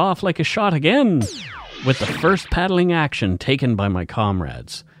and was off like a shot again, with the first paddling action taken by my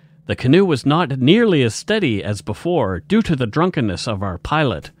comrades. The canoe was not nearly as steady as before due to the drunkenness of our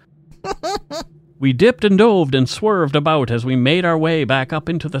pilot. We dipped and dove and swerved about as we made our way back up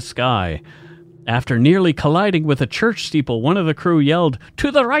into the sky. After nearly colliding with a church steeple, one of the crew yelled,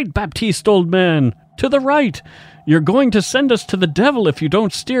 "To the right, Baptiste, old man! To the right! You're going to send us to the devil if you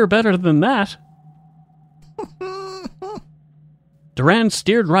don't steer better than that!" Durand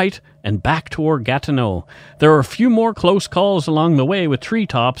steered right and back toward Gatineau. There were a few more close calls along the way with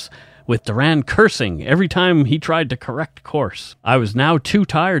treetops, with Durand cursing every time he tried to correct course. I was now too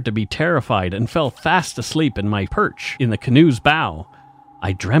tired to be terrified and fell fast asleep in my perch in the canoe's bow.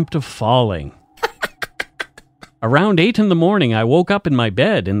 I dreamt of falling. Around 8 in the morning, I woke up in my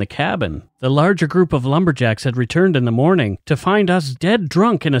bed in the cabin. The larger group of lumberjacks had returned in the morning to find us dead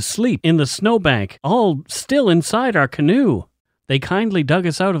drunk and asleep in the snowbank, all still inside our canoe. They kindly dug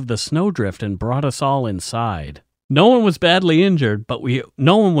us out of the snowdrift and brought us all inside. No one was badly injured, but we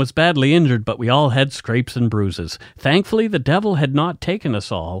all had scrapes and bruises. Thankfully, the devil had not taken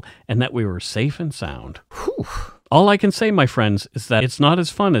us all, and that we were safe and sound. Whew. All I can say, my friends, is that it's not as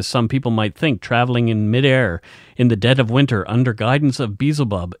fun as some people might think traveling in midair in the dead of winter under guidance of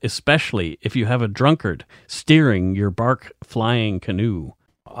Beelzebub, especially if you have a drunkard steering your bark-flying canoe.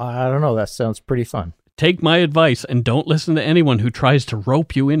 I don't know, that sounds pretty fun. Take my advice and don't listen to anyone who tries to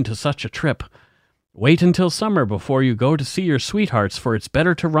rope you into such a trip. Wait until summer before you go to see your sweethearts, for it's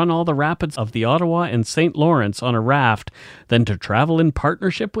better to run all the rapids of the Ottawa and St. Lawrence on a raft than to travel in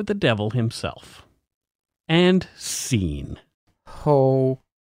partnership with the devil himself. And scene.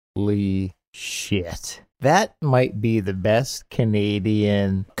 Holy shit. That might be the best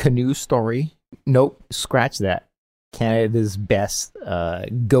Canadian canoe story. Nope, scratch that. Canada's best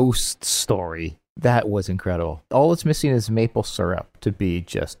ghost story. That was incredible. All it's missing is maple syrup to be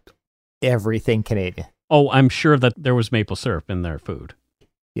just everything Canadian. Oh, I'm sure that there was maple syrup in their food.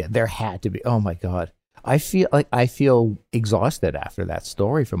 Yeah, there had to be. Oh my God. I feel exhausted after that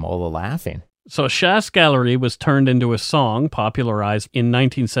story from all the laughing. So Chasse Galerie was turned into a song popularized in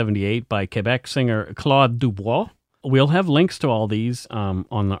 1978 by Quebec singer Claude Dubois. we'll have links to all these on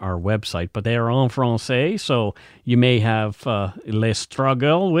our website, but they are en français, so you may have les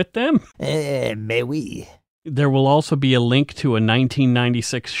struggle with them. Mais oui. There will also be a link to a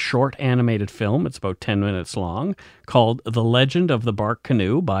 1996 short animated film. It's about 10 minutes long, called The Legend of the Bark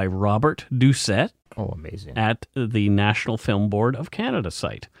Canoe by Robert Doucette. Oh, amazing. At the National Film Board of Canada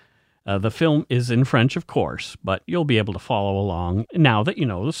site. The film is in French, of course, but you'll be able to follow along now that you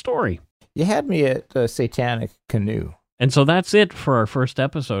know the story. You had me at Satanic Canoe. And so that's it for our first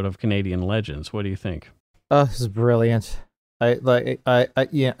episode of Canadian Legends. What do you think? Oh, this is brilliant.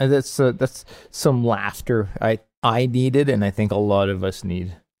 Yeah, that's some laughter I needed, and I think a lot of us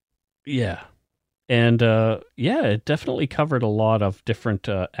need. Yeah. And it definitely covered a lot of different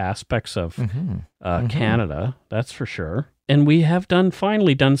aspects of Canada, that's for sure. And we have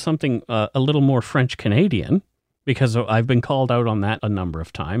finally done something a little more French-Canadian, because I've been called out on that a number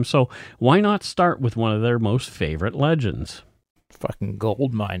of times. So why not start with one of their most favorite legends? Fucking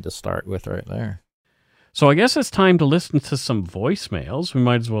gold mine to start with right there. So I guess it's time to listen to some voicemails. We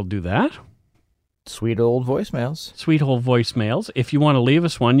might as well do that. Sweet old voicemails. Sweet old voicemails. If you want to leave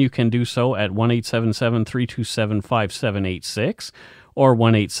us one, you can do so at 1-877-327-5786 or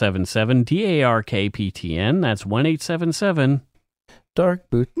 1-877-DARKPTN. That's 1-877 Dark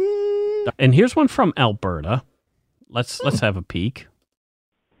Boot. And here's one from Alberta. Let's have a peek.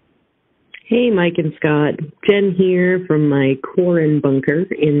 Hey, Mike and Scott. Jen here from my Corin bunker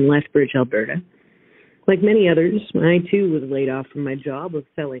in Lethbridge, Alberta. Like many others, I too was laid off from my job of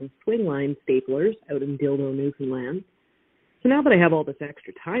selling swing line staplers out in Dildo, Newfoundland. So now that I have all this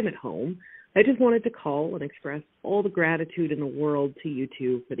extra time at home, I just wanted to call and express all the gratitude in the world to you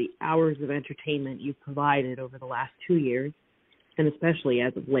two for the hours of entertainment you've provided over the last 2 years, and especially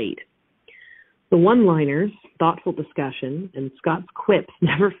as of late. The one-liners, thoughtful discussion, and Scott's quips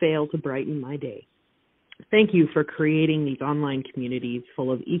never fail to brighten my day. Thank you for creating these online communities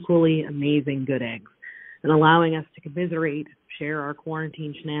full of equally amazing good eggs and allowing us to commiserate, share our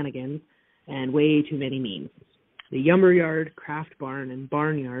quarantine shenanigans, and way too many memes. The Yumberyard, Craft Barn, and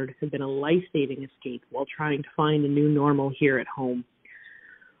Barnyard have been a life-saving escape while trying to find a new normal here at home.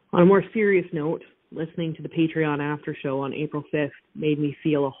 On a more serious note, listening to the Patreon after show on April 5th made me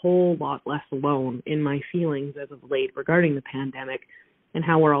feel a whole lot less alone in my feelings as of late regarding the pandemic and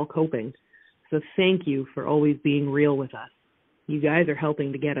how we're all coping. So thank you for always being real with us. You guys are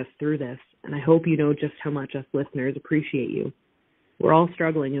helping to get us through this, and I hope you know just how much us listeners appreciate you. We're all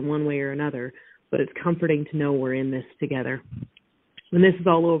struggling in one way or another, but it's comforting to know we're in this together. When this is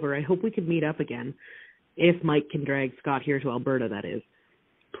all over, I hope we can meet up again, if Mike can drag Scott here to Alberta, that is.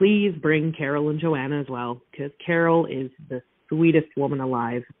 Please bring Carol and Joanna as well, because Carol is the sweetest woman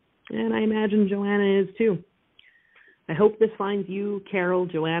alive, and I imagine Joanna is too. I hope this finds you, Carol,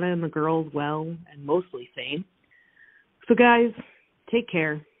 Joanna, and the girls well and mostly sane. So guys, take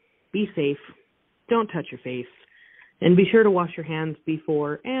care, be safe, don't touch your face, and be sure to wash your hands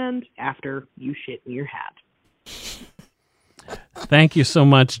before and after you shit in your hat. Thank you so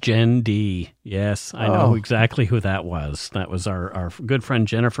much, Jen D. Yes, I know exactly who that was. That was our good friend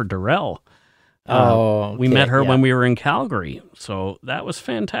Jennifer Durrell. We met her when we were in Calgary, so that was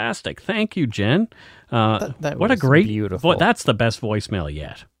fantastic. Thank you, Jen. That what was a great beautiful. That's the best voicemail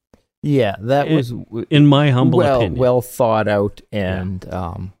yet. Yeah, that was in my humble opinion. Well thought out, and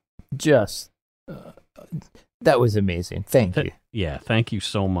that was amazing. Thank you. Yeah, thank you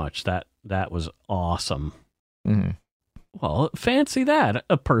so much. That was awesome. Mm-hmm. Well, fancy that.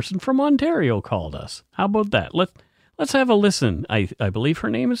 A person from Ontario called us. How about that? Let's have a listen. I believe her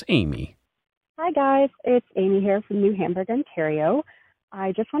name is Amy. Hi, guys. It's Amy here from New Hamburg, Ontario.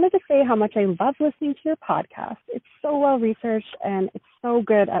 I just wanted to say how much I love listening to your podcast. It's so well-researched, and it's so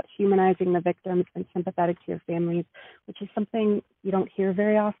good at humanizing the victims and sympathetic to your families, which is something you don't hear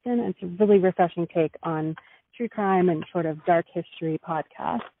very often. And it's a really refreshing take on true crime and sort of dark history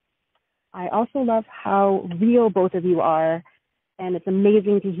podcasts. I also love how real both of you are, and it's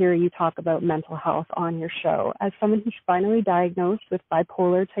amazing to hear you talk about mental health on your show. As someone who's finally diagnosed with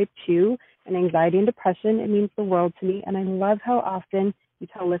bipolar type 2 and anxiety and depression, it means the world to me, and I love how often you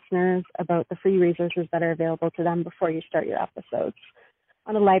tell listeners about the free resources that are available to them before you start your episodes.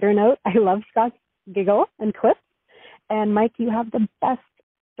 On a lighter note, I love Scott's giggle and quips, and Mike, you have the best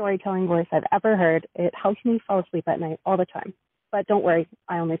storytelling voice I've ever heard. It helps me fall asleep at night all the time. But don't worry,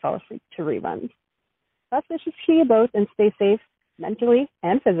 I only fall asleep to reruns. Best wishes to you both, and stay safe mentally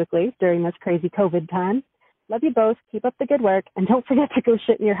and physically during this crazy COVID time. Love you both. Keep up the good work. And don't forget to go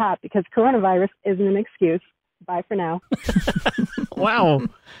shit in your hat, because coronavirus isn't an excuse. Bye for now. Wow.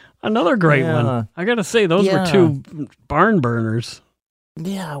 Another great one. I got to say, those were two barn burners.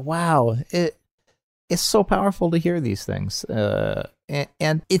 Yeah, wow. it's so powerful to hear these things.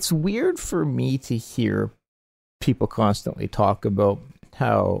 And it's weird for me to hear people constantly talk about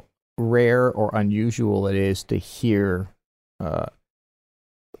how rare or unusual it is to hear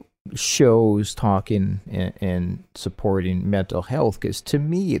shows talking and supporting mental health. Because to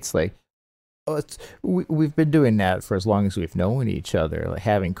me, it's like, we've been doing that for as long as we've known each other, like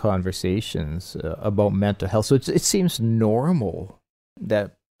having conversations about mental health. So it seems normal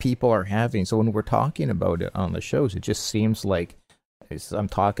that people are having. So when we're talking about it on the shows, it just seems like I'm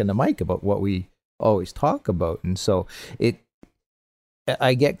talking to Mike about what we always talk about. And so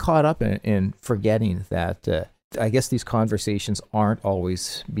I get caught up in forgetting that I guess these conversations aren't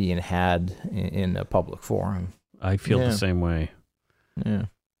always being had in a public forum. I feel the same way. Yeah.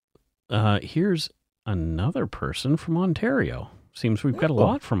 Here's another person from Ontario. Seems we've got a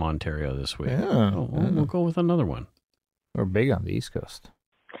lot from Ontario this week. Yeah. We'll go with another one. We're big on the East Coast.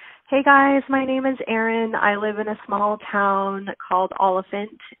 Hey guys, my name is Erin. I live in a small town called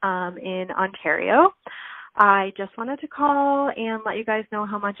Oliphant in Ontario. I just wanted to call and let you guys know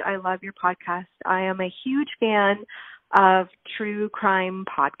how much I love your podcast. I am a huge fan of true crime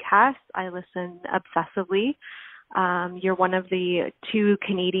podcasts. I listen obsessively. You're one of the 2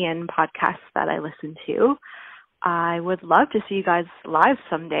 Canadian podcasts that I listen to. I would love to see you guys live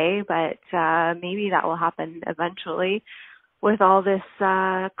someday, but maybe that will happen eventually. With all this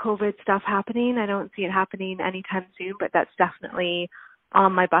COVID stuff happening, I don't see it happening anytime soon, but that's definitely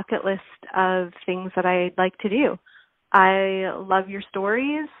on my bucket list of things that I'd like to do. I love your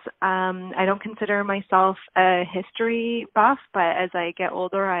stories. I don't consider myself a history buff, but as I get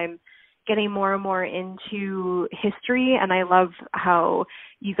older, I'm getting more and more into history, and I love how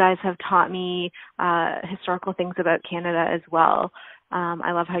you guys have taught me historical things about Canada as well.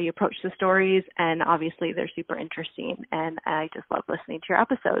 I love how you approach the stories, and obviously they're super interesting, and I just love listening to your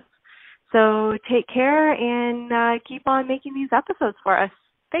episodes. So take care and keep on making these episodes for us.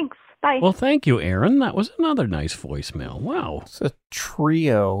 Thanks. Bye. Well, thank you, Aaron. That was another nice voicemail. Wow. It's a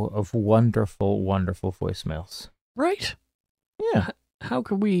trio of wonderful, wonderful voicemails. Right? Yeah. How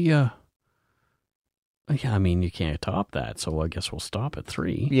could we... Yeah, I mean, you can't top that, so I guess we'll stop at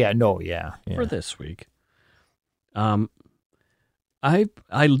 3. Yeah, no, yeah. For this week. I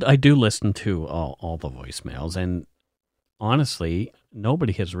do listen to all the voicemails, and honestly,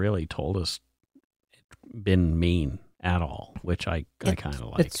 nobody has really told us been mean at all, which I kind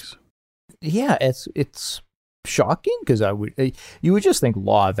of like. It's shocking because you would just think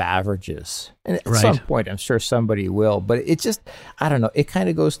law of averages, and at some point, I'm sure somebody will, but it just, I don't know. It kind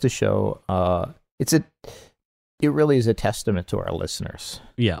of goes to show it really is a testament to our listeners.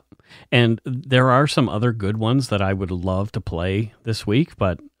 Yeah. And there are some other good ones that I would love to play this week,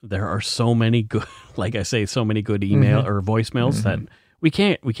 but there are so many good, like I say, so many good email or voicemails that we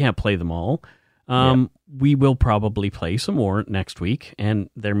can't play them all. We will probably play some more next week,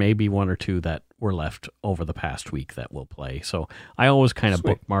 and there may be 1 or 2 that were left over the past week that we'll play. So I always kind of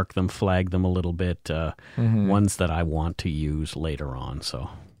bookmark them, flag them a little bit, ones that I want to use later on.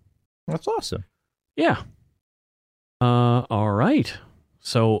 So that's awesome. Yeah. All right.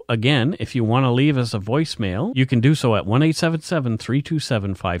 So again, if you want to leave us a voicemail, you can do so at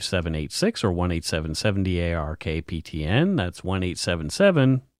 1-877-327-5786 or 1-877-DARK-PTN. That's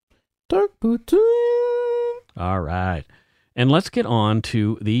 1-877 Dark Poutine. All right. And let's get on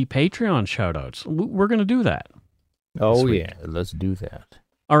to the Patreon shoutouts. We're going to do that. Oh, yeah. Let's do that.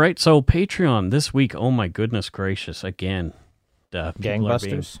 All right. So Patreon this week. Oh, my goodness gracious. Again.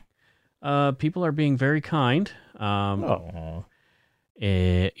 Gangbusters. People are being very kind.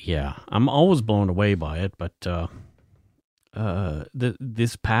 Yeah, I'm always blown away by it, but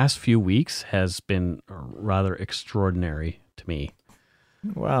this past few weeks has been rather extraordinary to me.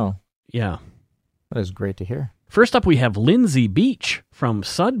 Wow. Yeah. That is great to hear. First up, we have Lindsay Beach from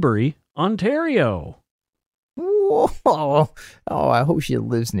Sudbury, Ontario. Whoa. Oh, I hope she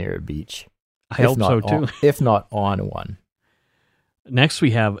lives near a beach. I hope so, too. If not on one. Next, we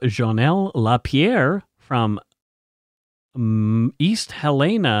have Jonelle Lapierre from East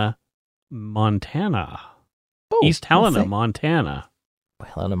Helena, Montana. East Helena, Montana.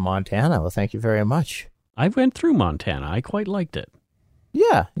 Helena, Montana. Well, thank you very much. I went through Montana. I quite liked it.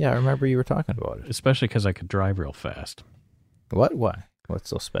 Yeah, I remember you were talking about it. Especially because I could drive real fast. What? Why? What's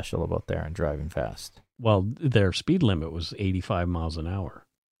so special about there and driving fast? Well, their speed limit was 85 miles an hour.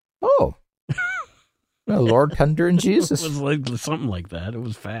 Oh. Well, Lord Thunder and Jesus. It was like something like that. It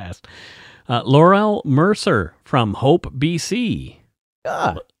was fast. Laurel Mercer from Hope, BC.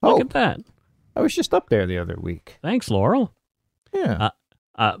 Look at that. I was just up there the other week. Thanks, Laurel. Yeah.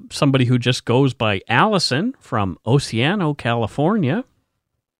 Somebody who just goes by Allison from Oceano, California.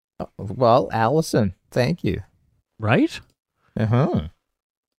 Well, Allison, Thank you. Right? Uh-huh.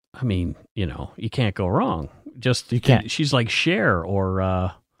 I mean, you can't go wrong. Just You can't. She's like Cher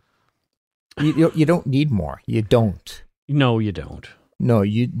or You don't need more. You don't. no, you don't. No,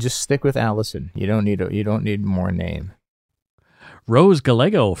 you just stick with Allison. You don't need more name. Rose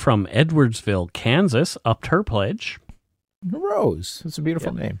Gallego from Edwardsville, Kansas, upped her pledge. Rose. It's a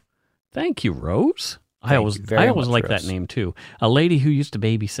beautiful name. Thank you, Rose. I Thank always you very much, liked Rose. that name too. A lady who used to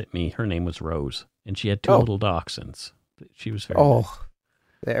babysit me, her name was Rose, and she had two little dachshunds. She was very nice.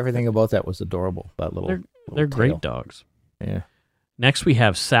 Everything about that was adorable. That little They're tail. great dogs. Yeah. Next, we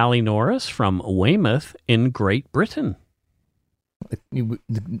have Sally Norris from Weymouth in Great Britain. You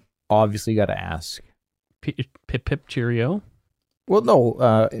obviously got to ask. Pip pip cheerio. Well,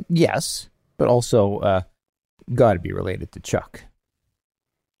 no, yes, but also got to be related to Chuck.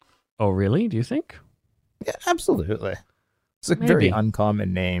 Oh, really? Do you think? Yeah, absolutely. It's a Maybe. very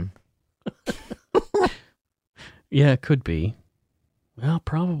uncommon name. Yeah, it could be. Well,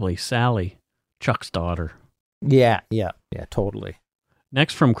 probably Sally, Chuck's daughter. Yeah, totally.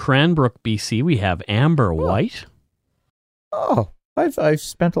 Next, from Cranbrook, BC, we have Amber White. Oh, I've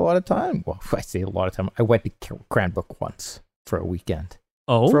spent a lot of time. Well, I say a lot of time. I went to Cranbrook once for a weekend.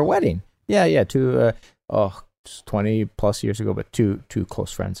 Oh, For a wedding. Yeah. 20 plus years ago, but two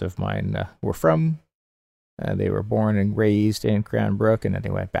close friends of mine were from. They were born and raised in Cranbrook, and then they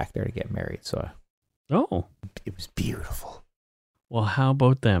went back there to get married. So oh. it was beautiful. Well, how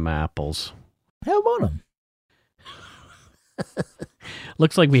about them apples? How about them?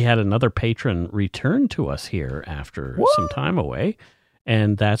 Looks like we had another patron return to us here after some time away,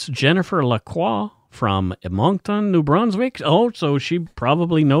 and that's Jennifer Lacroix from Moncton, New Brunswick. Oh, so she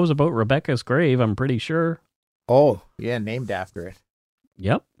probably knows about Rebecca's grave, I'm pretty sure. Oh, yeah, named after it.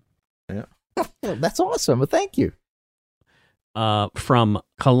 Yep. Yeah. Well, that's awesome. Well, thank you. From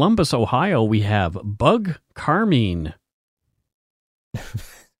Columbus, Ohio, we have Bug Carmine.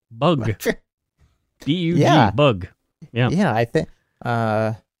 Bug. D-U-G, Yeah. Bug. Yeah. Yeah, I think.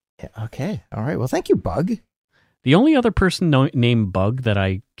 Yeah, okay. All right. Well, thank you, Bug. The only other person named Bug that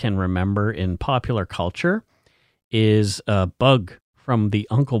I can remember in popular culture is Bug from the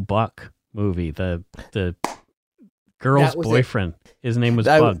Uncle Buck movie, the girl's That was boyfriend. His name was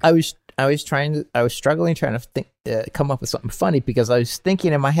Bug. I was struggling trying to think, come up with something funny because I was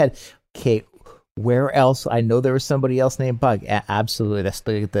thinking in my head, okay, where else? I know there was somebody else named Bug. Absolutely, that's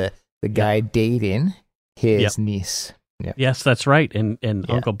the guy dating his niece. Yeah. Yes, that's right. And Yeah.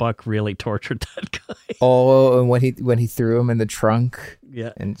 Uncle Buck really tortured that guy. Oh, and when he threw him in the trunk.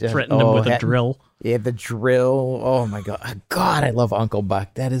 Yeah, And just, threatened him with a drill. Yeah, the drill. Oh my God. God, I love Uncle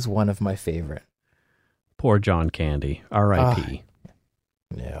Buck. That is one of my favorite. Poor John Candy. R.I.P.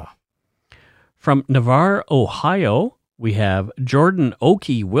 Yeah. From Navarre, Ohio, we have Jordan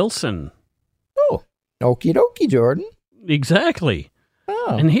Okie Wilson. Oh, okie dokie, Jordan. Exactly.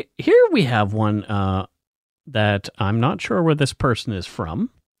 Oh. And here we have one that I'm not sure where this person is from.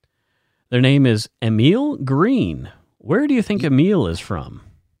 Their name is Emile Green. Where do you think Emile is from?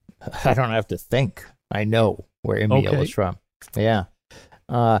 I don't have to think. I know where Emile Okay. is from. Yeah.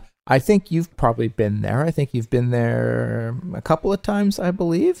 I think you've probably been there. I think you've been there a couple of times, I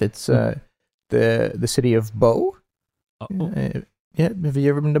believe. It's the city of Bo. Yeah. Have you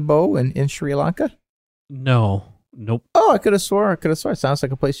ever been to Bo in Sri Lanka? No. Nope. Oh, I could have swore. It sounds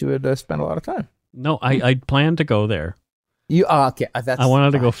like a place you would spend a lot of time. No, I planned to go there. You okay? I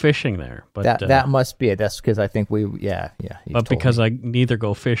wanted to go fishing there, but that must be it. That's because I think you but told because me. I neither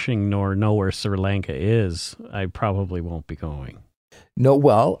go fishing nor know where Sri Lanka is, I probably won't be going. No,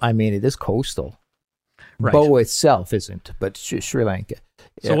 well, I mean it is coastal. Right. Bo itself isn't, but Sri Lanka.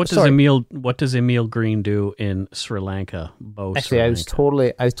 So what does Emile Green do in Sri Lanka? Bo, Actually, Sri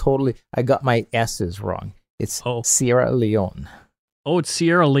Lanka. I got my S's wrong. It's Oh. Sierra Leone. Oh, it's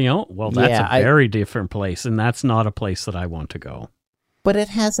Sierra Leone. Well, that's Yeah, a very different place, and that's not a place that I want to go. But it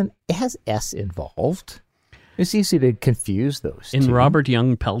has S involved. It's easy to confuse those In two. Robert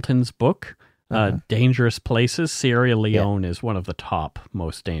Young Pelton's book, Dangerous Places, Sierra Leone is one of the top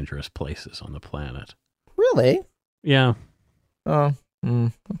most dangerous places on the planet. Really? Yeah. Oh,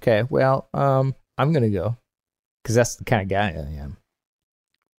 okay. Well, I'm gonna go because that's the kind of guy I am.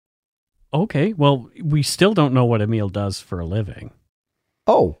 Okay. Well, we still don't know what Emile does for a living.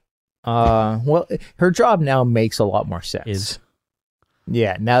 Oh, well, her job now makes a lot more sense.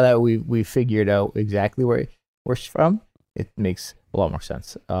 Yeah, now that we figured out exactly where she's from, it makes a lot more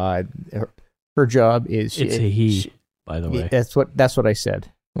sense. Her job is It's a he, by the way. That's what I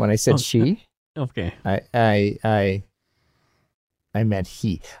said when I said she. Okay. I meant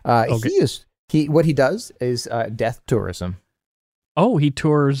he. Okay. What he does is death tourism. Oh, he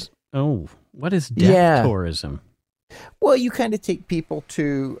tours. Oh, What is death tourism? Well, you kind of take people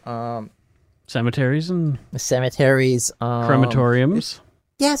to cemeteries and cemeteries, crematoriums.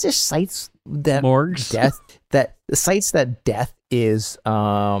 Yeah, it's just sites that morgues. The sites that death is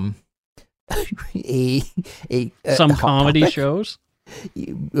some comedy shows.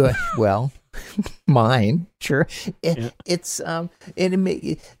 Well, mine, sure. It's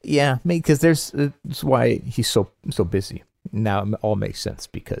because that's why he's so busy. Now it all makes sense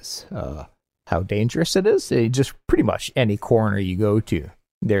because how dangerous it is. Just pretty much any corner you go to,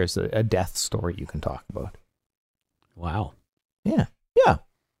 there's a death story you can talk about. Wow. Yeah.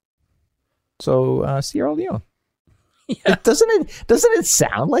 So Sierra Leone. Yeah. Doesn't it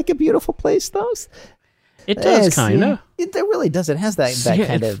sound like a beautiful place though? It does, kind of. It really does. It has that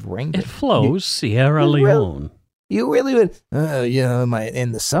kind of ring. It flows, Sierra Leone. You really would,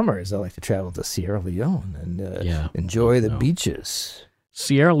 in the summers, I like to travel to Sierra Leone and enjoy the beaches.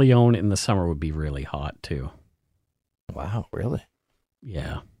 Sierra Leone in the summer would be really hot, too. Wow, really?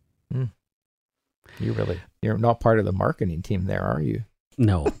 Yeah. You're not part of the marketing team there, are you?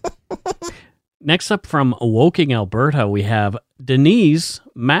 No. Next up from Woking, Alberta, we have Denise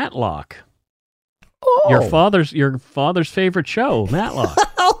Matlock. Oh. Your father's favorite show, Matlock.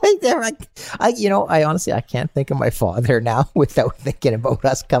 I honestly, I can't think of my father now without thinking about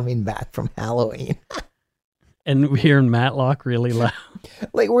us coming back from Halloween. And hearing Matlock really loud.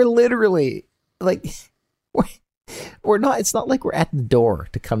 Like, we're literally, we're not, it's not like we're at the door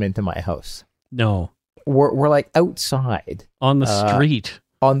to come into my house. No. We're like outside. On the street.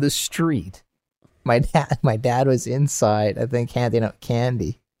 On the street. My dad was inside, I think, handing out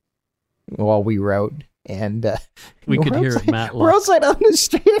candy while we were out, and we could hear Matlock. We're outside on the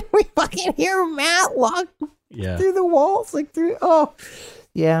street, and we fucking hear Matlock through the walls,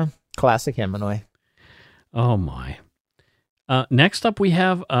 classic Hemingway. Oh my! Next up, we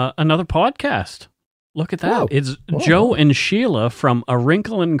have another podcast. Look at that! Whoa. It's Joe and Sheila from A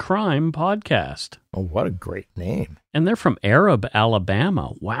Wrinkle in Crime podcast. Oh, what a great name! And they're from Arab,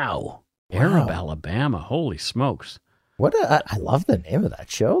 Alabama. Wow. Arab, Alabama. Holy smokes. I love the name of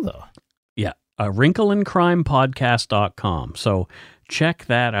that show, though. Yeah. wrinkleincrimepodcast.com. So check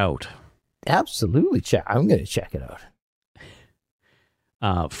that out. Absolutely. I'm going to check it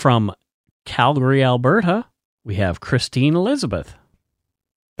out. From Calgary, Alberta, we have Christine Elizabeth.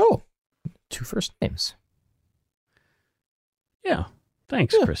 Oh, 2 first names. Yeah.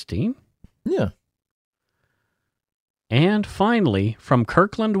 Thanks, Christine. Yeah. And finally, from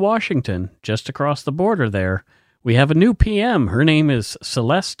Kirkland, Washington, just across the border there, we have a new PM. Her name is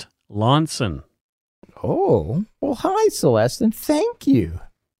Celeste Lonson. Oh, well, hi, Celeste, and thank you.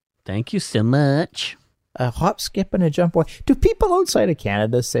 Thank you so much. A hop, skip, and a jump. Do people outside of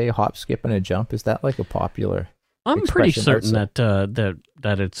Canada say hop, skip, and a jump? Is that like a popular I'm pretty certain that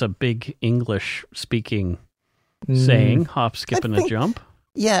it's a big English-speaking saying, hop, skip, and a jump.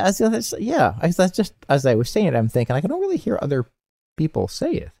 Yeah, as I was saying it, I'm thinking I don't really hear other people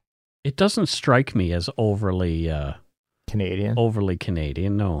say it. It doesn't strike me as overly Canadian. Overly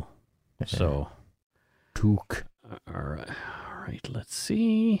Canadian, no. So, toque. All right. Let's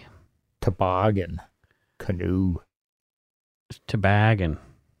see. Toboggan, canoe, toboggan.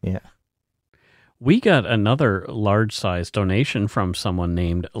 Yeah. We got another large-size donation from someone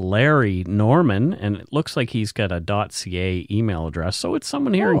named Larry Norman, and it looks like he's got a .ca email address, so it's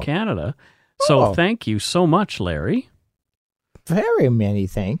someone here in Canada. So thank you so much, Larry. Very many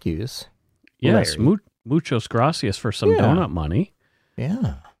thank yous. Yes, muchos gracias for some donut money.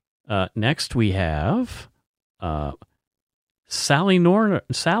 Yeah. Next we have Sally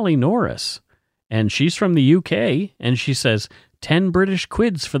Norris, and she's from the UK, and she says, 10 British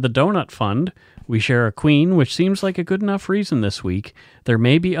quids for the donut fund. We share a queen, which seems like a good enough reason this week. There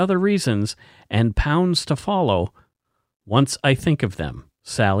may be other reasons, and pounds to follow once I think of them.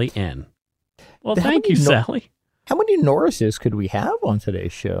 Sally N. Well, thank you, Sally. How many Norrises could we have on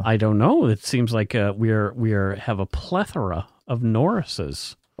today's show? I don't know. It seems like we have a plethora of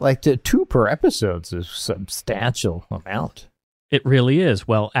Norrises. Like 2 per episode is a substantial amount. It really is.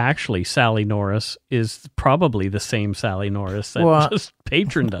 Well, actually, Sally Norris is probably the same Sally Norris that just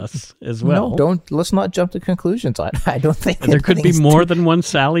patroned us as well. No, let's not jump to conclusions. I don't think there could be more than one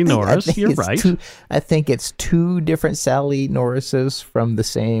Sally Norris. You're right. I think it's 2 different Sally Norrises from the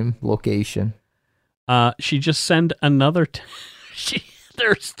same location. She just sent another.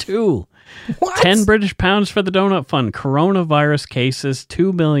 There's 2. What? 10 British pounds for the donut fund. Coronavirus cases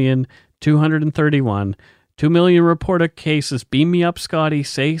 2,231,000. 2 million reported cases. Beam me up, Scotty.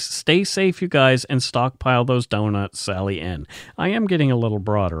 Stay safe, you guys, and stockpile those donuts, Sally N. I am getting a little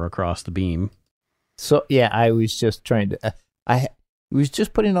broader across the beam. So, yeah, I was just trying to... was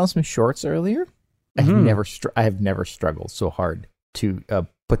just putting on some shorts earlier. I have never struggled so hard to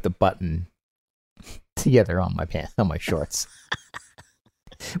put the button together on my pants, on my shorts.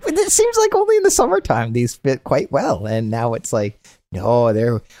 But it seems like only in the summertime these fit quite well, and now it's like, no,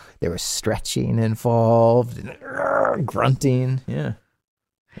 there was stretching involved and grunting. Yeah.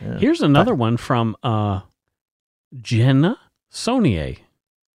 Here's another one from Jenna Sonier,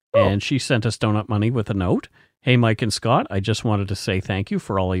 and she sent us Donut Money with a note. Hey, Mike and Scott, I just wanted to say thank you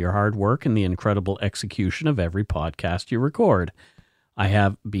for all of your hard work and the incredible execution of every podcast you record. I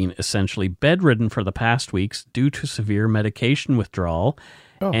have been essentially bedridden for the past weeks due to severe medication withdrawal,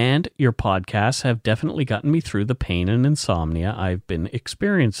 and your podcasts have definitely gotten me through the pain and insomnia I've been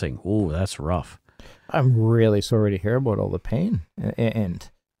experiencing. Oh, that's rough. I'm really sorry to hear about all the pain and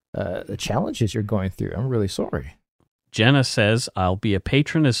the challenges you're going through. I'm really sorry. Jenna says, I'll be a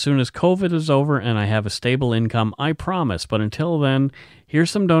patron as soon as COVID is over and I have a stable income, I promise. But until then, here's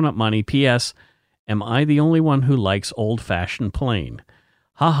some donut money. P.S. Am I the only one who likes old-fashioned plain?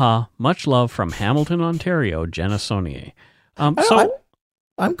 Haha, much love from Hamilton, Ontario, Jenna Sonier. I'm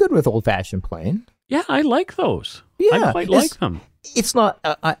good with old-fashioned plain. Yeah, I like those. Yeah, I quite like them. It's not,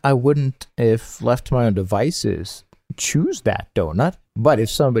 I wouldn't, if left to my own devices, choose that donut. But if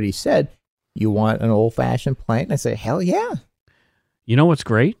somebody said, you want an old-fashioned plain? I say, hell yeah. You know what's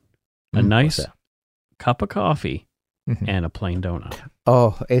great? A nice cup of coffee and a plain donut.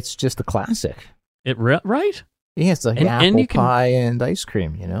 Oh, it's just a classic. Right? Yeah, it's like apple pie and ice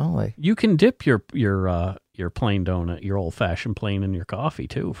cream, like you can dip your plain donut, your old-fashioned plain in your coffee,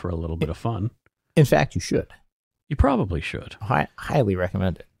 too, for a little bit of fun. In fact, you should. You probably should. Highly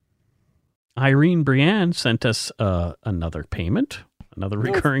recommend it. Irene Brienne sent us another payment. Another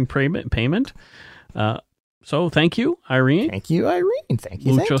recurring payment. So thank you, Irene. Thank you, Irene. Thank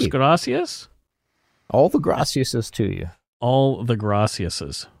you. Muchos gracias. All the graciases to you. All the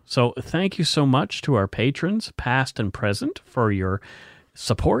graciases. So thank you so much to our patrons, past and present, for your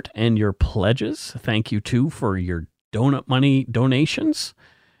support and your pledges. Thank you, too, for your donut money donations.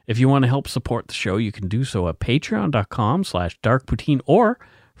 If you want to help support the show, you can do so at patreon.com/darkpoutine, or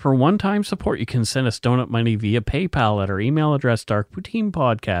for one-time support, you can send us donut money via PayPal at our email address,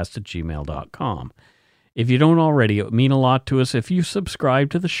 darkpoutinepodcast@gmail.com. If you don't already, it would mean a lot to us if you subscribe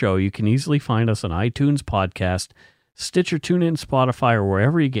to the show. You can easily find us on iTunes Podcast, Stitcher, TuneIn, Spotify, or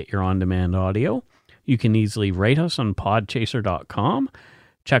wherever you get your on-demand audio. You can easily rate us on podchaser.com.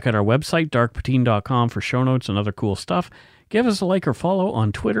 Check out our website, darkpoutine.com, for show notes and other cool stuff. Give us a like or follow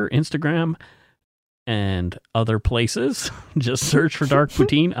on Twitter, Instagram, and other places. Just search for Dark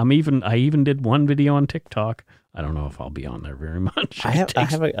Poutine. I even did one video on TikTok. I don't know if I'll be on there very much. I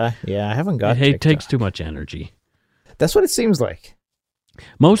haven't got TikTok. It takes too much energy. That's what it seems like.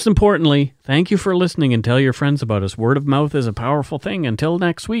 Most importantly, thank you for listening, and tell your friends about us. Word of mouth is a powerful thing. Until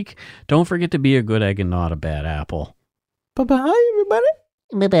next week, don't forget to be a good egg and not a bad apple. Bye-bye, everybody.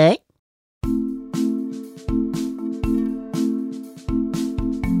 Bye-bye.